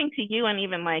talking to you and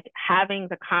even like having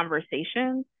the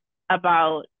conversation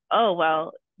about, oh,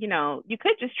 well, you know, you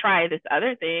could just try this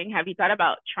other thing. Have you thought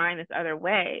about trying this other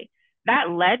way? That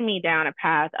led me down a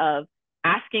path of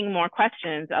asking more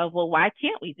questions of, well, why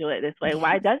can't we do it this way?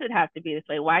 Why does it have to be this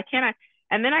way? Why can't I?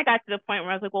 And then I got to the point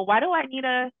where I was like, well, why do I need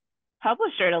a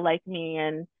publisher to like me?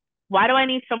 And why do I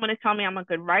need someone to tell me I'm a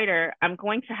good writer? I'm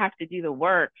going to have to do the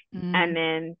work and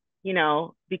then, you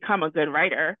know, become a good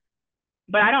writer.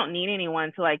 But I don't need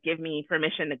anyone to like give me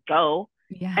permission to go.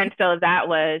 Yeah. And so that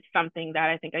was something that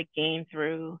I think I gained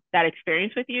through that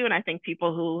experience with you. And I think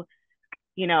people who,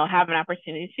 you know, have an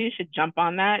opportunity to should jump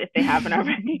on that if they haven't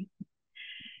already.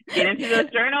 Get into those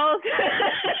journals.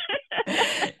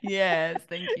 Yes,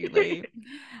 thank you, Lee.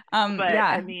 But yeah,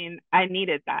 I mean, I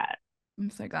needed that. I'm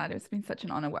so glad. It's been such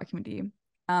an honor working with you.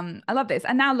 I love this.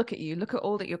 And now look at you. Look at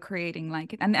all that you're creating.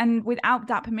 Like, and without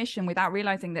that permission, without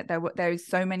realizing that there's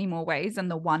so many more ways than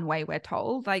the one way we're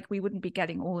told, like we wouldn't be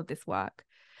getting all of this work.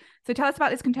 So tell us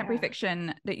about this contemporary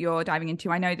fiction that you're diving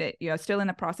into. I know that you're still in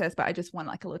the process, but I just want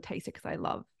like a little taste because I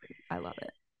love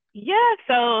it. Yeah.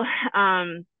 So,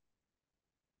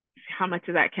 how much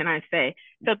of that can I say?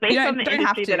 So based on the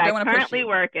industry that I currently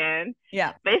work in,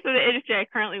 based on the industry I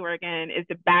currently work in is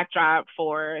the backdrop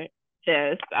for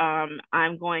this.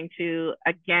 I'm going to,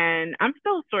 again, I'm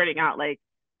still sorting out like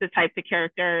the types of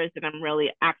characters that I'm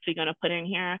really actually going to put in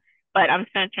here, but I'm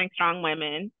centering strong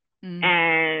women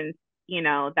and, you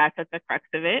know, that's at the crux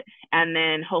of it. And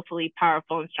then hopefully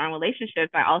powerful and strong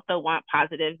relationships. I also want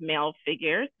positive male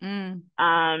figures. And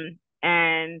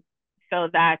so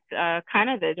that's kind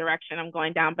of the direction I'm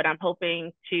going down, but I'm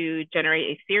hoping to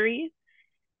generate a series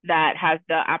that has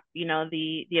the, you know,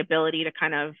 the ability to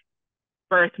kind of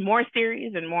birth more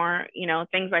series and more, you know,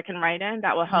 things I can write in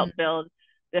that will help build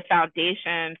the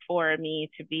foundation for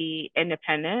me to be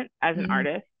independent as an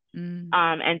artist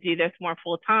and do this more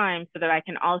full time so that I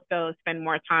can also spend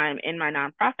more time in my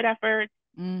nonprofit efforts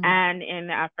and in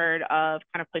the effort of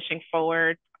kind of pushing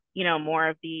forward, you know, more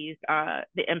of these,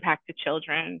 the impact to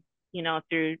children, you know,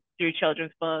 through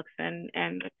children's books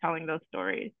and telling those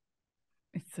stories.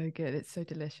 It's so good. It's so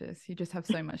delicious. You just have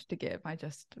so much to give. I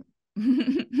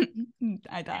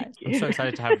died. I'm so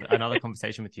excited to have another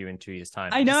conversation with you in 2 years' time.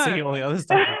 I know. See all the other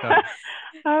stuff you've done.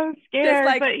 I'm scared,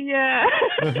 like, but yeah.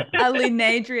 A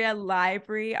Linadria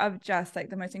library of just like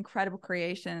the most incredible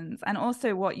creations, and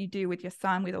also what you do with your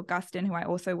son, with Augustin, who I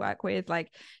also work with,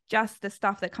 like just the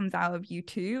stuff that comes out of you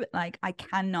too. Like I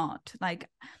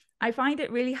find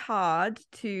it really hard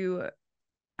to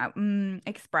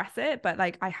express it, but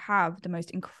like I have the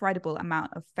most incredible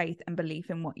amount of faith and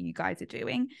belief in what you guys are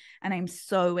doing, and I'm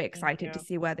so excited to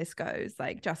see where this goes.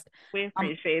 Like, just we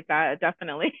appreciate that,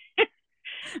 definitely.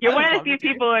 You're one of the few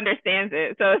people who understands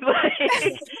it, so it's like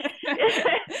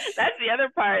that's the other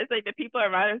part. It's like the people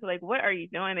around us are like, what are you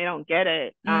doing? They don't get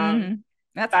it.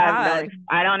 That's hard.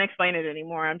 I don't explain it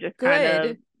anymore. I'm just kind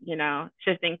of, you know,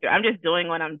 shifting through. I'm just doing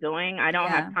what I'm doing. I don't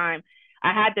have time.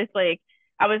 I had this, like,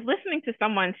 I was listening to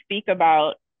someone speak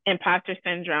about imposter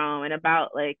syndrome and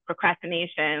about like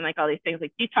procrastination, like all these things.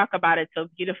 Like you talk about it so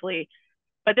beautifully.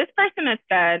 But this person had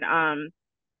said,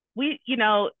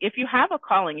 if you have a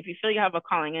calling, if you feel you have a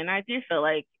calling, and I feel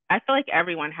like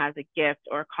everyone has a gift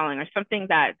or a calling or something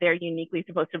that they're uniquely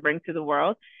supposed to bring to the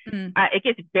world. It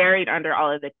gets buried under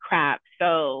all of the crap.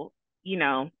 So,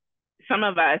 some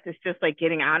of us, it's just like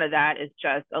getting out of that is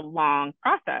just a long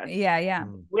process. Yeah.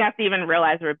 We have to even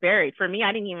realize we're buried. For me,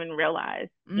 I didn't even realize,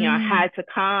 I had to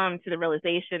come to the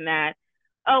realization that,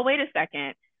 oh, wait a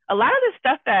second. A lot of the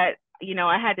stuff that,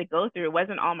 I had to go through, it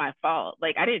wasn't all my fault.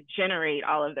 Like I didn't generate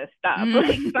all of this stuff.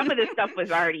 Like some of this stuff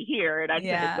was already here and I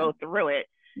had to go through it.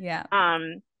 Yeah.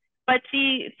 But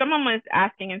someone was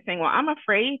asking and saying, well, I'm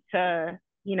afraid to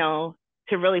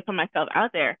really put myself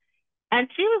out there. And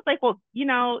she was like, well, you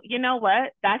know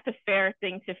what? That's a fair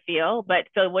thing to feel. But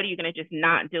so what are you going to just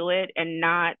not do it and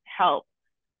not help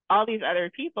all these other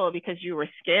people because you were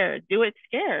scared? Do it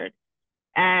scared.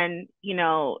 And,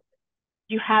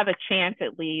 you have a chance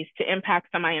at least to impact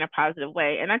somebody in a positive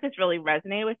way. And that just really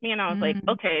resonated with me. And I was like,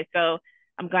 okay, so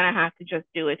I'm going to have to just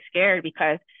do it scared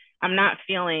because I'm not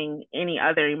feeling any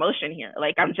other emotion here.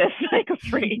 Like I'm just like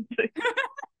afraid to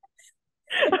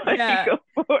go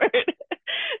forward.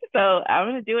 So I'm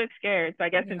going to do it scared. So I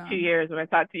guess in 2 years when I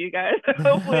talk to you guys,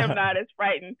 hopefully I'm not as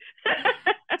frightened.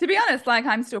 To be honest, like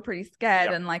I'm still pretty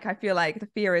scared. And like, I feel like the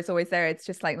fear is always there. It's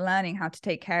just like learning how to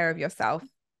take care of yourself.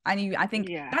 And I think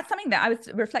that's something that I was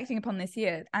reflecting upon this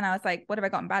year. And I was like, what have I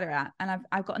gotten better at? And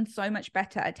I've gotten so much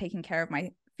better at taking care of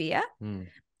my fear.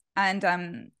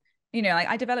 And, like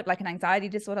I developed like an anxiety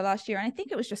disorder last year. And I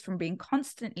think it was just from being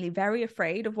constantly very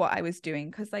afraid of what I was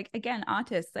doing. Cause like, again,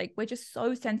 artists, like we're just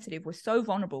so sensitive. We're so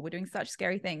vulnerable. We're doing such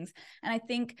scary things. And I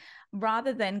think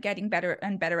rather than getting better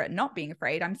and better at not being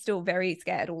afraid, I'm still very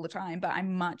scared all the time, but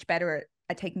I'm much better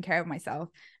at taking care of myself.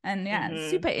 And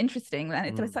it's super interesting.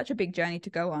 And it's such a big journey to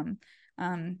go on.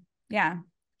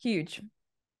 Huge.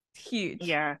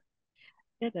 Yeah,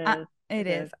 it is. It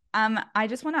is. I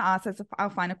just want to ask as our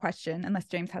final question, unless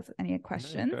James has any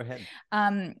questions. No, go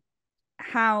ahead.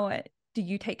 How do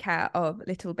you take care of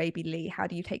little baby Lee? How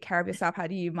do you take care of yourself? How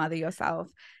do you mother yourself?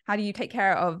 How do you take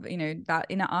care of, that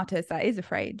inner artist that is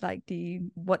afraid? Like,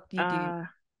 what do you do?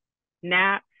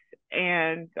 Naps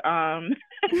and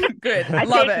good. I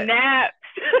love take it. naps.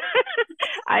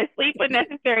 I sleep when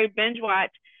necessary, binge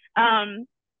watch.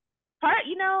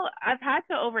 I've had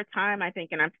to over time, I think,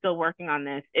 and I'm still working on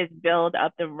this, is build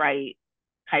up the right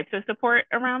types of support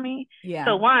around me. Yeah.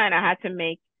 So one, I had to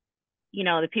make,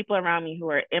 the people around me who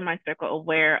are in my circle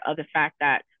aware of the fact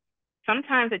that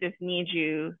sometimes I just need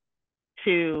you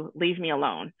to leave me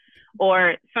alone.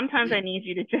 Or sometimes I need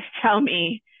you to just tell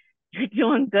me you're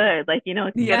doing good. Like, it's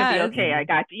gonna be okay. I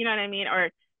got you. You know what I mean? Or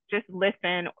just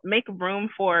listen, make room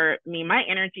for me. My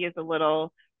energy is a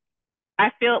little,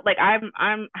 I feel like I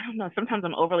don't know, sometimes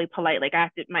I'm overly polite. Like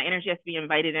my energy has to be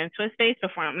invited into a space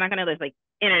before I'm not going to just like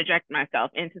interject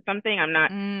myself into something. I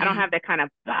don't have that kind of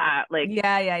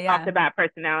off the bat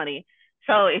personality.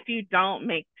 So if you don't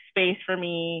make space for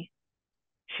me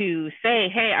to say,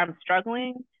 hey, I'm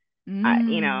struggling,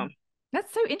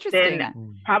 that's so interesting.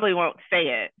 Then probably won't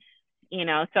say it,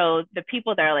 so the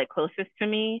people that are like closest to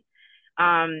me,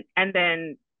 and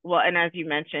then, and as you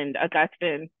mentioned,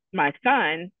 Augustin, my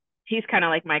son, he's kind of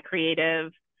like my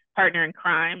creative partner in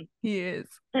crime. He is.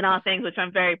 In all things, which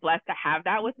I'm very blessed to have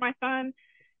that with my son.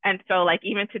 And so like,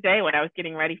 even today when I was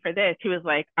getting ready for this, he was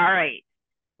like, all right,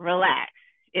 relax.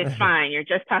 It's fine. You're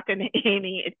just talking to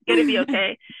Amy. It's going to be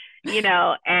okay.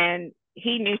 And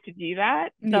he knew to do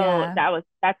that. So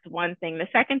that's one thing. The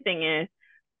second thing is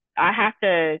I have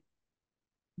to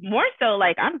more so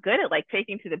like, I'm good at like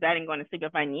taking to the bed and going to sleep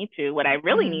if I need to. What I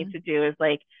really need to do is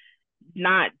like,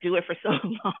 not do it for so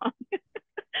long.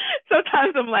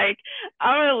 Sometimes I'm like,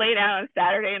 I'm gonna lay down on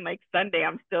Saturday and like Sunday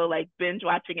I'm still like binge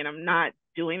watching and I'm not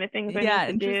doing the things I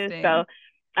need to do. So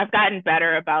I've gotten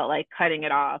better about like cutting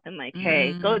it off and like,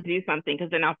 hey, go do something,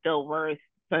 because then I'll feel worse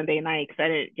Sunday night because I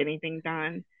didn't get anything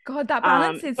done. God, that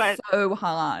balance is so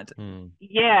hard.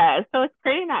 Yeah, so it's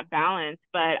creating that balance.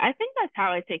 But I think that's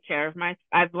how I take care of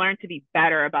I've learned to be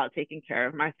better about taking care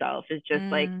of myself, is just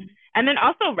like, and then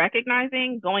also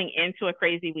recognizing going into a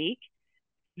crazy week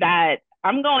that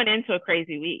I'm going into a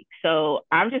crazy week. So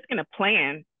I'm just going to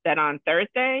plan that on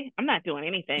Thursday, I'm not doing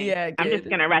anything. Yeah, I'm just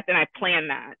going to rest, and I plan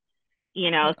that,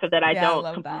 so that I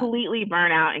don't completely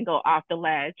burn out and go off the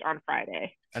ledge on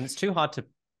Friday. And it's too hard to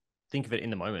think of it in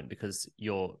the moment because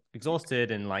you're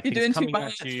exhausted and like you're things doing coming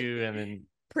at you, and then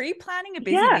pre-planning a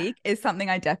busy week is something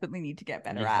I definitely need to get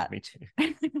better at. Me too.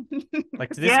 Like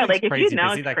this week's like crazy if you know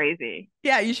busy, it's like, crazy.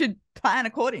 Yeah, you should plan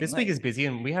accordingly. This week is busy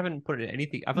and we haven't put in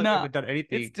anything. I haven't done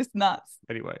anything. It's just nuts.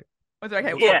 Anyway.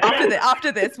 Okay, well,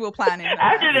 after this, we'll plan in.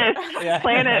 After this,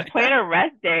 plan a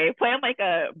rest day. Plan like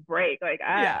a break. Like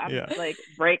I'm like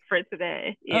break for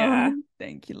today. Yeah.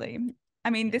 Thank you, Lee. I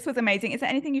mean, this was amazing. Is there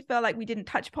anything you feel like we didn't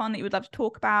touch upon that you would love to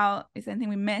talk about? Is there anything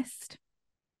we missed?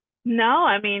 No,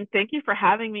 I mean, thank you for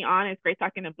having me on. It's great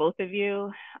talking to both of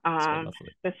you.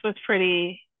 This was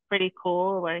pretty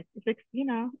cool. Like, it's, you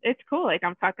know, it's cool. Like,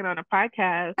 I'm talking on a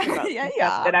podcast about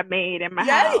stuff that I made in my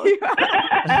house.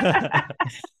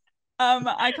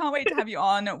 I can't wait to have you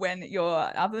on when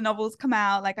your other novels come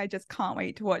out. Like, I just can't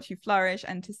wait to watch you flourish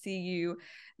and to see you,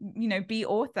 you know, be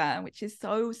author, which is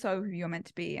so who you're meant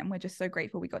to be. And we're just so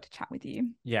grateful we got to chat with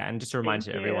you. Yeah, and just a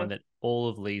reminder to everyone that all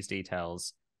of Lee's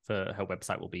details for her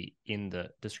website will be in the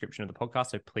description of the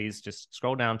podcast. So please just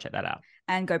scroll down, check that out.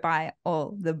 And go buy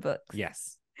all the books.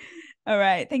 Yes. All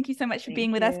right. Thank you so much for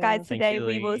being with us, guys, today.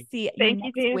 We will see you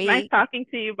next week. Nice talking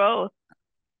to you both.